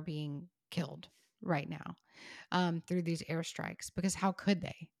children are being killed right now through these airstrikes, because how could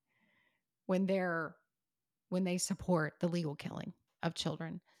they when they support the legal killing of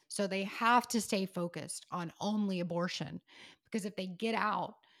children? So they have to stay focused on only abortion, because if they get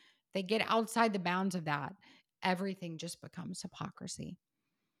outside the bounds of that, everything just becomes hypocrisy.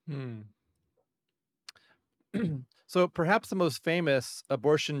 Hmm. So perhaps the most famous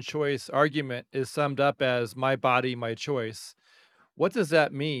abortion choice argument is summed up as "my body, my choice." What does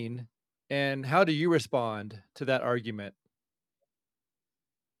that mean? And how do you respond to that argument?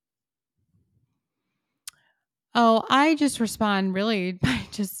 Oh, I just respond really by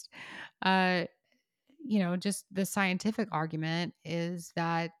just uh just the scientific argument is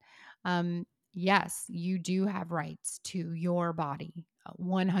that, yes, you do have rights to your body.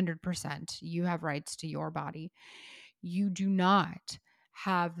 100%. You have rights to your body. You do not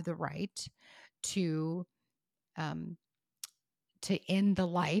have the right to um, end the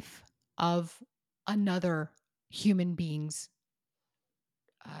life of another human being's.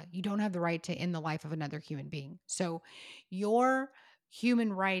 You don't have the right to end the life of another human being. So your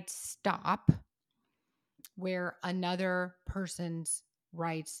human rights stop where another person's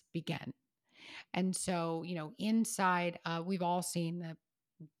rights begin. And so, inside, we've all seen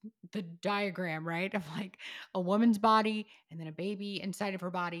the diagram, right? Of like a woman's body and then a baby inside of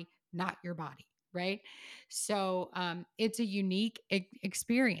her body, not your body, right? So, it's a unique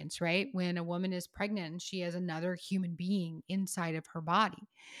experience, right? When a woman is pregnant and she has another human being inside of her body.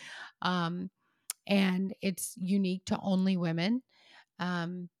 Um, and it's unique to only women.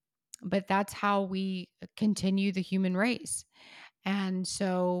 Um, but that's how we continue the human race. And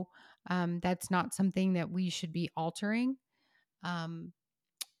so that's not something that we should be altering. Um,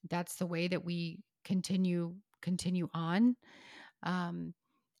 that's the way that we continue on. Um,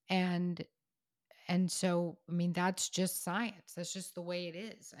 and so I mean that's just science. That's just the way it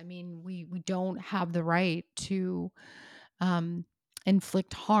is. I mean we don't have the right to um,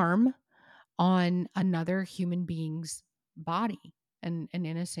 inflict harm on another human being's body, an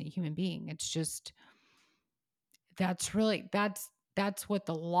innocent human being. It's just that's what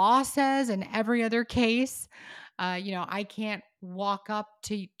the law says in every other case. I can't walk up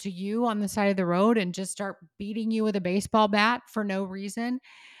to you on the side of the road and just start beating you with a baseball bat for no reason.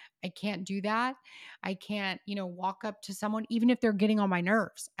 I can't do that. I can't, walk up to someone even if they're getting on my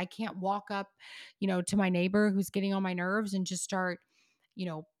nerves. I can't walk up, to my neighbor who's getting on my nerves and just start, you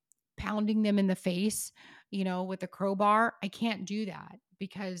know, pounding them in the face, with a crowbar. I can't do that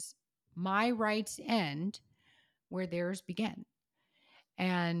because my rights end where theirs begin.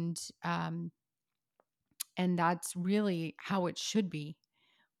 And that's really how it should be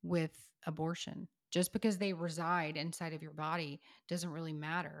with abortion. Just because they reside inside of your body doesn't really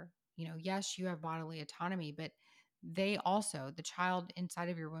matter. Yes, you have bodily autonomy, but the child inside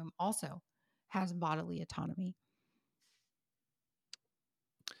of your womb also has bodily autonomy.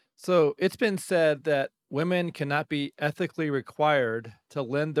 So it's been said that women cannot be ethically required to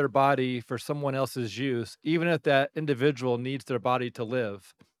lend their body for someone else's use, even if that individual needs their body to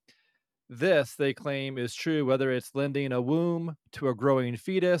live. This, they claim, is true whether it's lending a womb to a growing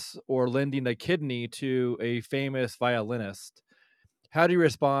fetus or lending a kidney to a famous violinist. How do you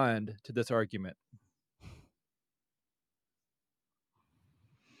respond to this argument?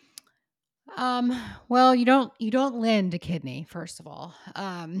 Um, well, you don't lend a kidney, first of all.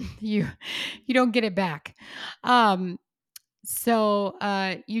 You don't get it back. Um,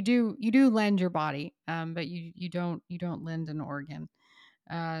 you do lend your body, but you don't lend an organ.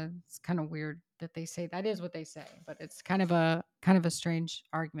 It's kind of weird that they say that is what they say, but it's kind of a strange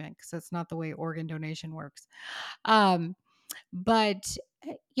argument because that's not the way organ donation works. Um, but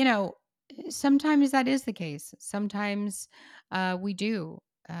sometimes that is the case. Sometimes we do.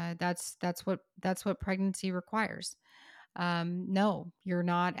 That's what pregnancy requires. No, you're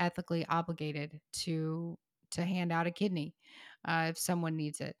not ethically obligated to hand out a kidney if someone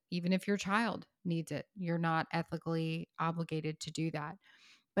needs it, even if your child needs it. You're not ethically obligated to do that.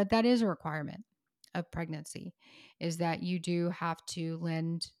 But that is a requirement of pregnancy, is that you do have to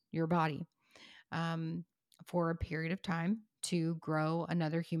lend your body um, for a period of time to grow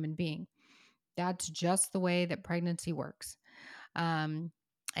another human being. That's just the way that pregnancy works. Um,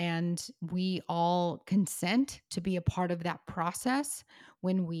 and we all consent to be a part of that process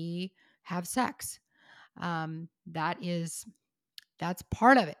when we have sex. That's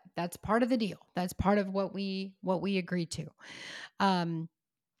part of it. That's part of the deal. That's part of what we agree to. Um,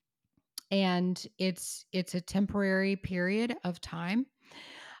 and it's a temporary period of time.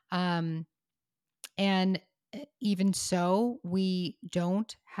 Um, and even so, we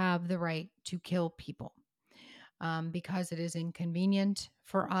don't have the right to kill people because it is inconvenient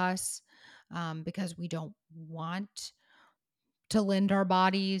for us, because we don't want to lend our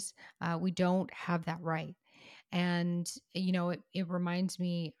bodies. We don't have that right. And, it reminds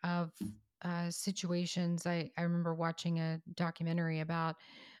me of situations. I remember watching a documentary about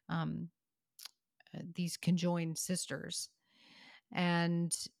um, these conjoined sisters.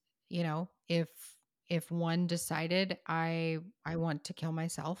 And, if one decided I want to kill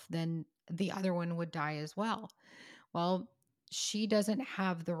myself, then the other one would die as well. Well, she doesn't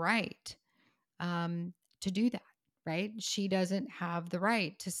have the right um, to do that, right? She doesn't have the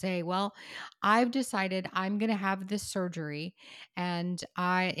right to say, well, I've decided I'm going to have this surgery, and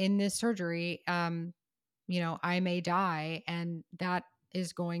in this surgery, I may die, and that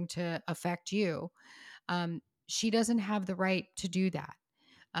is going to affect you. She doesn't have the right to do that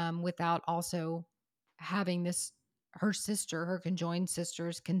without also having her conjoined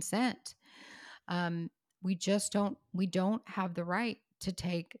sister's consent. Um, we don't have the right to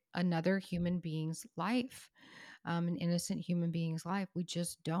take another human being's life, an innocent human being's life. We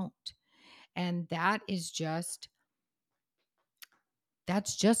just don't. And that's just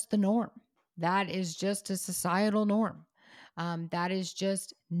the norm. That is just a societal norm. That is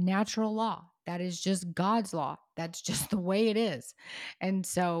just natural law. That is just God's law. That's just the way it is. And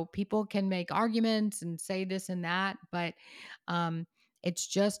so people can make arguments and say this and that, but um, it's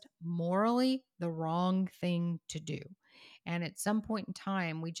just morally the wrong thing to do. And at some point in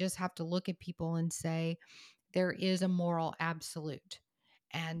time, we just have to look at people and say, there is a moral absolute.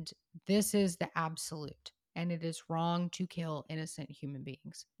 And this is the absolute. And it is wrong to kill innocent human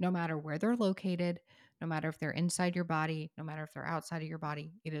beings, no matter where they're located, no matter if they're inside your body, no matter if they're outside of your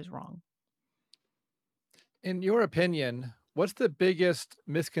body. It is wrong. In your opinion, what's the biggest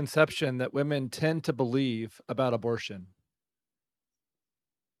misconception that women tend to believe about abortion?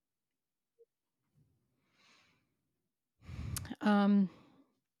 Um,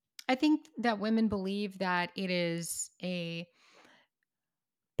 I think that women believe that it is a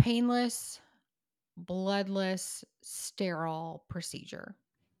painless, bloodless, sterile procedure.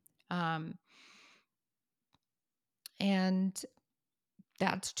 Um, and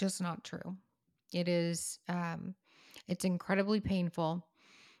that's just not true. It is, it's incredibly painful.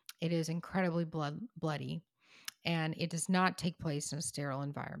 It is incredibly bloody, and it does not take place in a sterile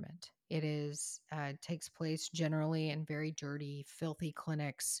environment. Takes place generally in very dirty, filthy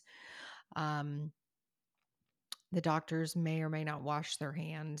clinics. Um, the doctors may or may not wash their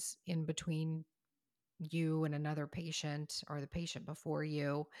hands in between you and another patient or the patient before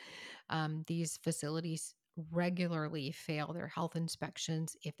you. These facilities regularly fail their health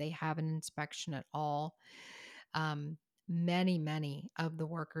inspections if they have an inspection at all. Um, many of the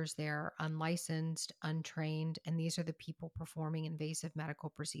workers there are unlicensed, untrained, and these are the people performing invasive medical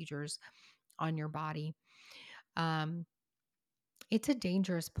procedures on your body. Um, it's a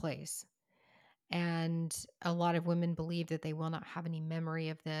dangerous place. And a lot of women believe that they will not have any memory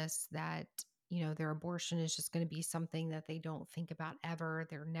of this, that, their abortion is just going to be something that they don't think about ever.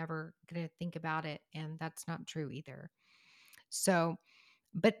 They're never going to think about it. And that's not true either. So,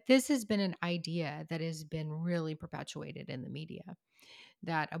 but this has been an idea that has been really perpetuated in the media,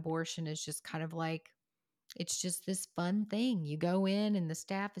 that abortion is just kind of like It's just this fun thing. You go in and the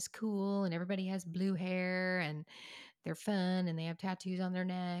staff is cool and everybody has blue hair and they're fun and they have tattoos on their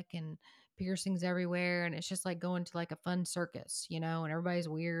neck and piercings everywhere. And it's just like going to like a fun circus, and everybody's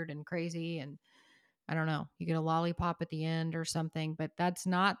weird and crazy. And I don't know, you get a lollipop at the end or something, but that's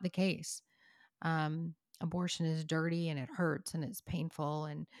not the case. Abortion is dirty and it hurts and it's painful.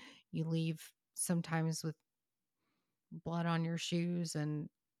 And you leave sometimes with blood on your shoes and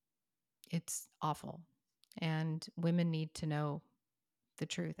it's awful. And women need to know the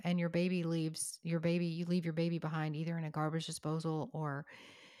truth. And you leave your baby behind either in a garbage disposal or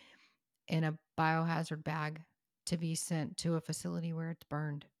in a biohazard bag to be sent to a facility where it's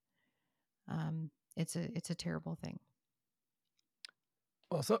burned. It's a terrible thing.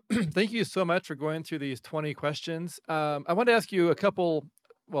 Well, so thank you so much for going through these 20 questions. I want to ask you a couple,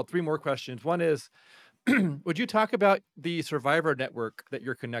 well, three more questions. One is, would you talk about the survivor network that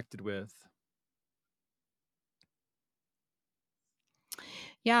you're connected with?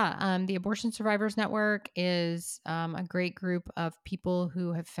 Yeah, the Abortion Survivors Network is a great group of people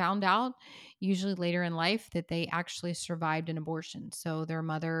who have found out, usually later in life, that they actually survived an abortion. So their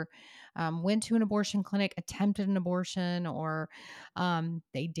mother went to an abortion clinic, attempted an abortion, or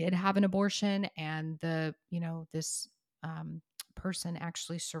they did have an abortion, and this person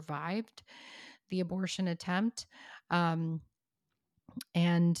actually survived the abortion attempt. Um,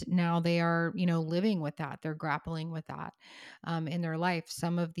 and now they are living with that, they're grappling with that in their life.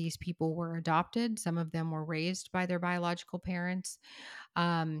 Some of these people were adopted, some of them were raised by their biological parents,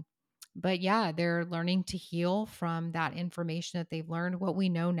 um, but yeah, they're learning to heal from that information that they've learned. What we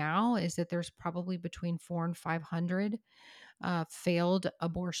know now is that there's probably between 4 and 500 failed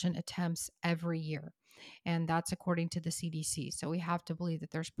abortion attempts every year, and that's according to the CDC. So we have to believe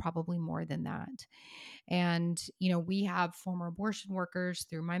that there's probably more than that. And, we have former abortion workers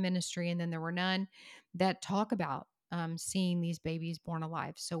through my ministry, and then there were none that talk about seeing these babies born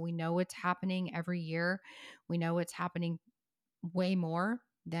alive. So we know it's happening every year. We know it's happening way more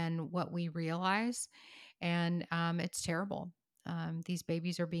than what we realize. And it's terrible. These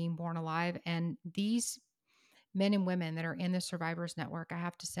babies are being born alive. And these men and women that are in the Survivors Network, I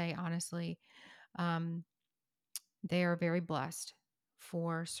have to say, honestly, um, they are very blessed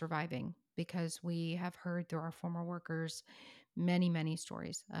for surviving, because we have heard through our former workers many, many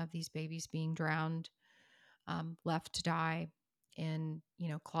stories of these babies being drowned, left to die in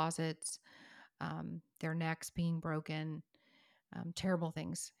closets, their necks being broken, terrible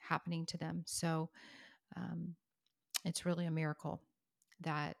things happening to them. So um, it's really a miracle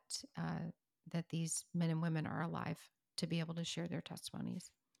that uh, that these men and women are alive to be able to share their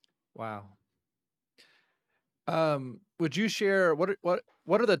testimonies. Wow. Would you share what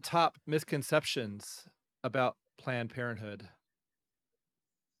are the top misconceptions about Planned Parenthood?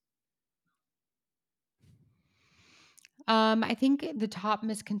 I think the top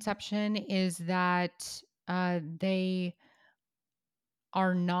misconception is that they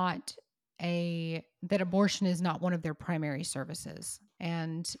are not that abortion is not one of their primary services.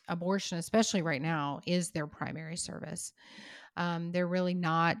 And abortion, especially right now, is their primary service. They're really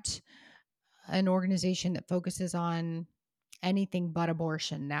not an organization that focuses on anything but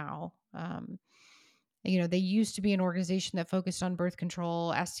abortion now. They used to be an organization that focused on birth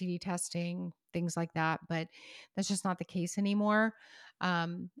control, STD testing, things like that, but that's just not the case anymore.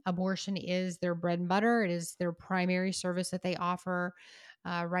 Abortion is their bread and butter. It is their primary service that they offer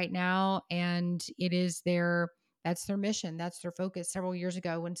right now, and that's their mission. That's their focus. Several years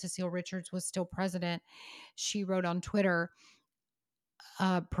ago, when Cecile Richards was still president, she wrote on Twitter,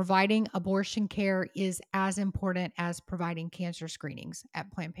 providing abortion care is as important as providing cancer screenings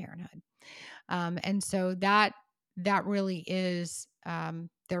at Planned Parenthood. And so that really is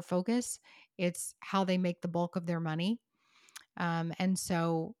their focus. It's how they make the bulk of their money, and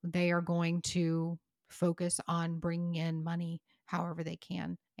so they are going to focus on bringing in money however they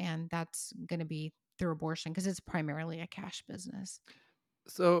can, and that's going to be through abortion because it's primarily a cash business.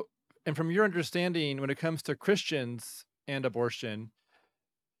 So, and from your understanding, when it comes to Christians and abortion,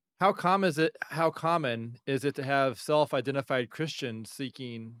 how common is it to have self-identified Christians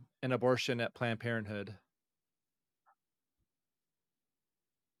seeking an abortion at Planned Parenthood?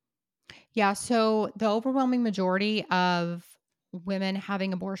 Yeah, so the overwhelming majority of women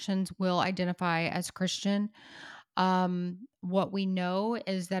having abortions will identify as Christian. What we know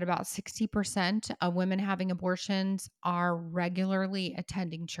is that about 60% of women having abortions are regularly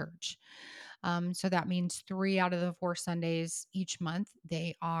attending church. So that means 3 out of the 4 Sundays each month,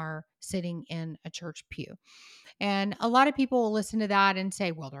 they are sitting in a church pew. And a lot of people will listen to that and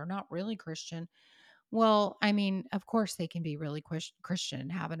say, well, they're not really Christian. Well, I mean, of course they can be really Christian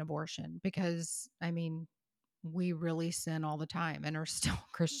and have an abortion because, I mean, we really sin all the time and are still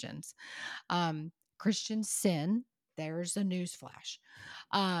Christians. Christians sin. There's a newsflash.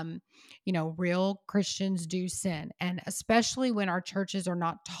 Um, real Christians do sin. And especially when our churches are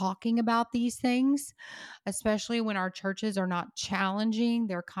not talking about these things, especially when our churches are not challenging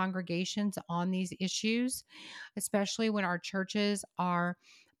their congregations on these issues, especially when our churches are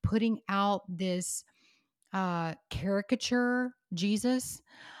putting out this caricature Jesus,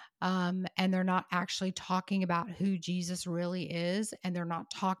 and they're not actually talking about who Jesus really is, and they're not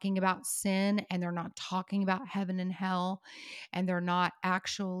talking about sin, and they're not talking about heaven and hell, and they're not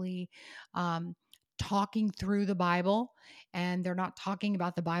actually um, talking through the Bible, and they're not talking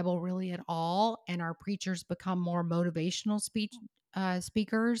about the Bible really at all. And our preachers become more motivational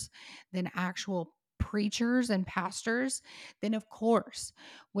speakers than actual preachers and pastors. Then of course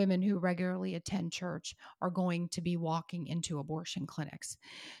women who regularly attend church are going to be walking into abortion clinics.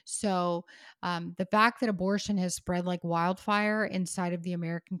 So the fact that abortion has spread like wildfire inside of the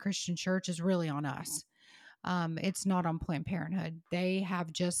American Christian church is really on us. It's not on Planned Parenthood. They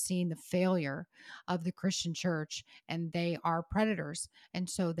have just seen the failure of the Christian church, and they are predators, and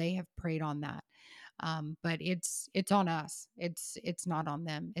so they have preyed on that. But it's on us. It's not on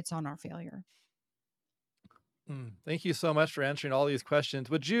them. It's on our failure. Thank you so much for answering all these questions.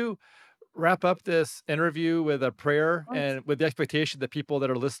 Would you wrap up this interview with a prayer Of course. and with the expectation that people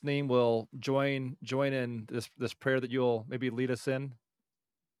that are listening will join in this prayer that you'll maybe lead us in?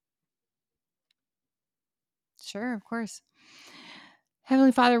 Sure, of course.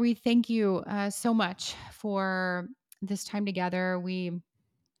 Heavenly Father, we thank you so much for this time together.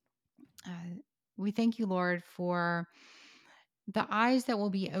 Uh, we thank you, Lord, for the eyes that will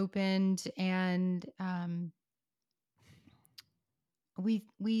be opened, and we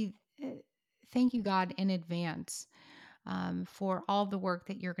thank you, God, in advance for all the work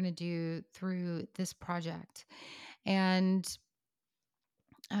that you're going to do through this project. And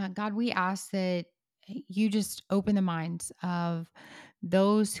God, we ask that you just open the minds of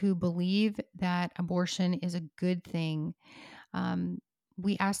those who believe that abortion is a good thing. Um,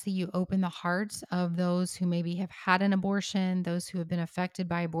 we ask that you open the hearts of those who maybe have had an abortion, those who have been affected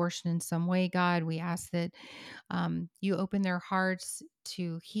by abortion in some way, God. We ask that you open their hearts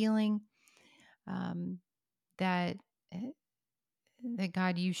to healing, um, that, uh, that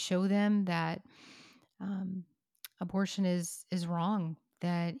God, you show them that um, abortion is wrong,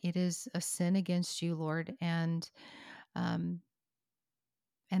 that it is a sin against you, Lord, um,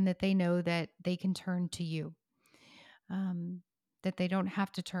 and that they know that they can turn to you. Um, that they don't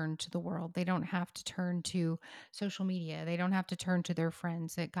have to turn to the world. They don't have to turn to social media. They don't have to turn to their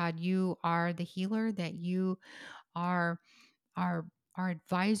friends. That God, you are the healer, that you are our our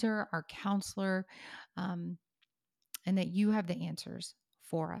advisor, our counselor, um, and that you have the answers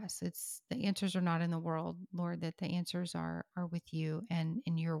for us. It's the answers are not in the world, Lord, that the answers are with you and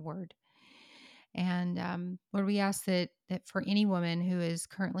in your word. And Lord, we ask that for any woman who is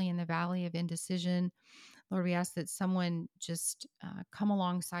currently in the valley of indecision, Lord, we ask that someone just come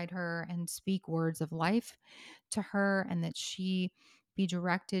alongside her and speak words of life to her, and that she be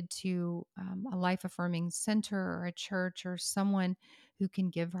directed to a life affirming center or a church or someone who can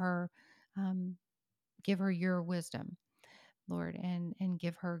um, give her your wisdom, Lord, and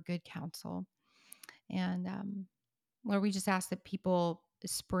give her good counsel. And Lord, we just ask that people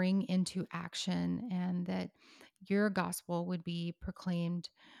spring into action, and that your gospel would be proclaimed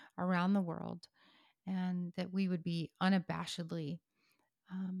around the world, and that we would be unabashedly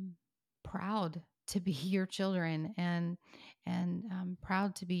um, proud to be your children, and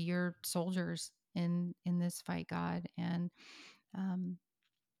proud to be your soldiers in this fight, God, and um,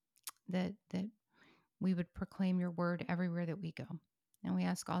 that we would proclaim your word everywhere that we go. And we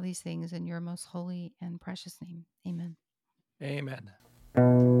ask all these things in your most holy and precious name. Amen. Amen.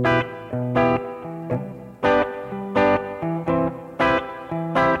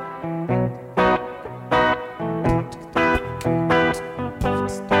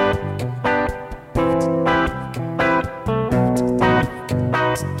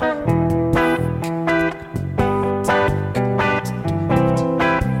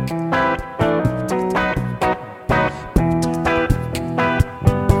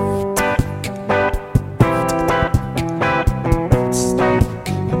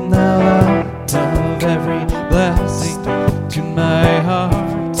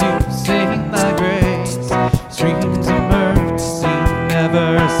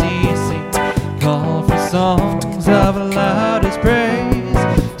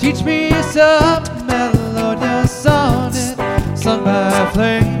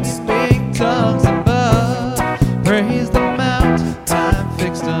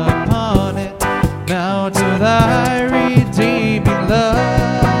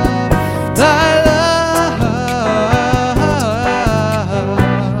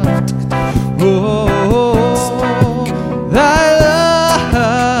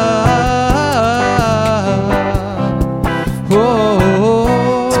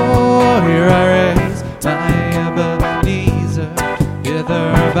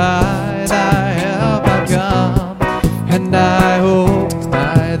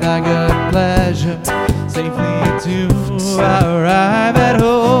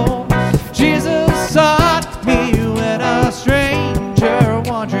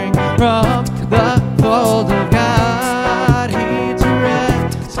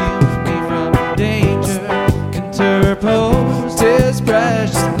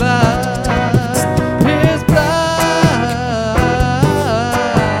 precious blood, his blood.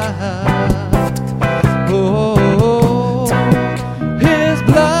 Oh, his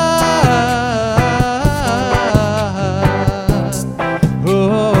blood.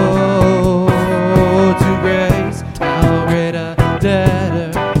 Oh, to grace, how great a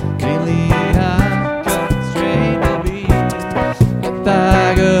debtor daily I'm constrained to be. With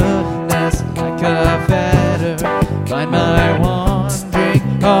thy goodness like a fetter, bind my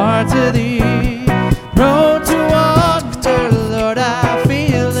wandering heart to thee. Prone to wander, Lord, I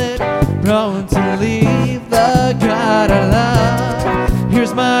feel it. Prone to leave the God I love.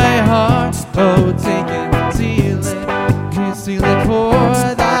 Here's my heart, oh, take and seal it. You seal it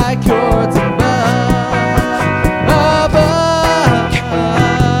for thy courts above.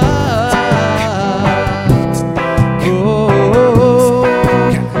 Oh,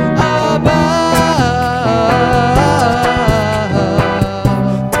 above.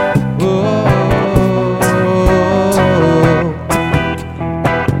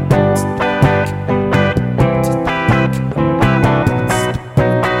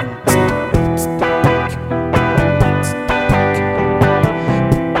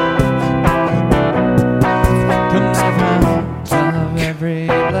 Come the fount of every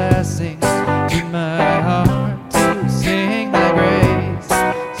blessing, tune my heart to sing thy grace.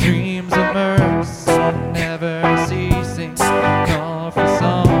 Streams of mercy never ceasing, call for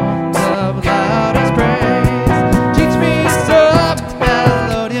songs of loudest praise. Teach me soft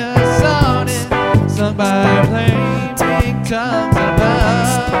melodious sonnet, sung by flaming tongues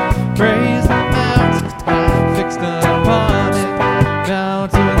above. Praise the mountain I'm fixed upon it, down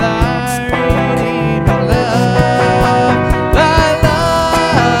to thy redeeming love. Thy love.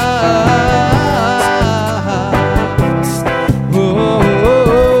 Oh,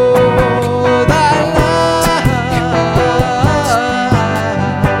 thy love.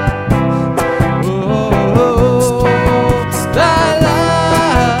 Oh, thy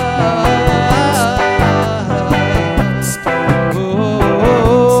love. Oh,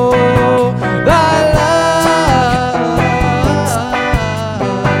 thy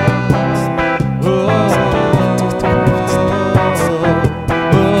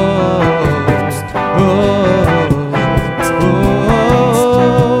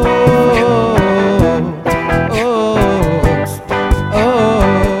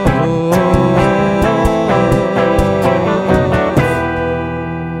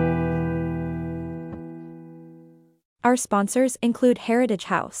Our sponsors include Heritage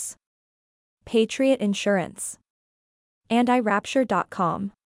House, Patriot Insurance, and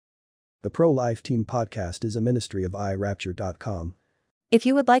iRapture.com. The Pro-Life Team podcast is a ministry of iRapture.com. If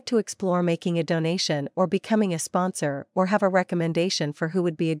you would like to explore making a donation or becoming a sponsor or have a recommendation for who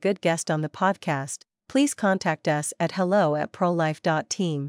would be a good guest on the podcast, please contact us at hello@prolife.team.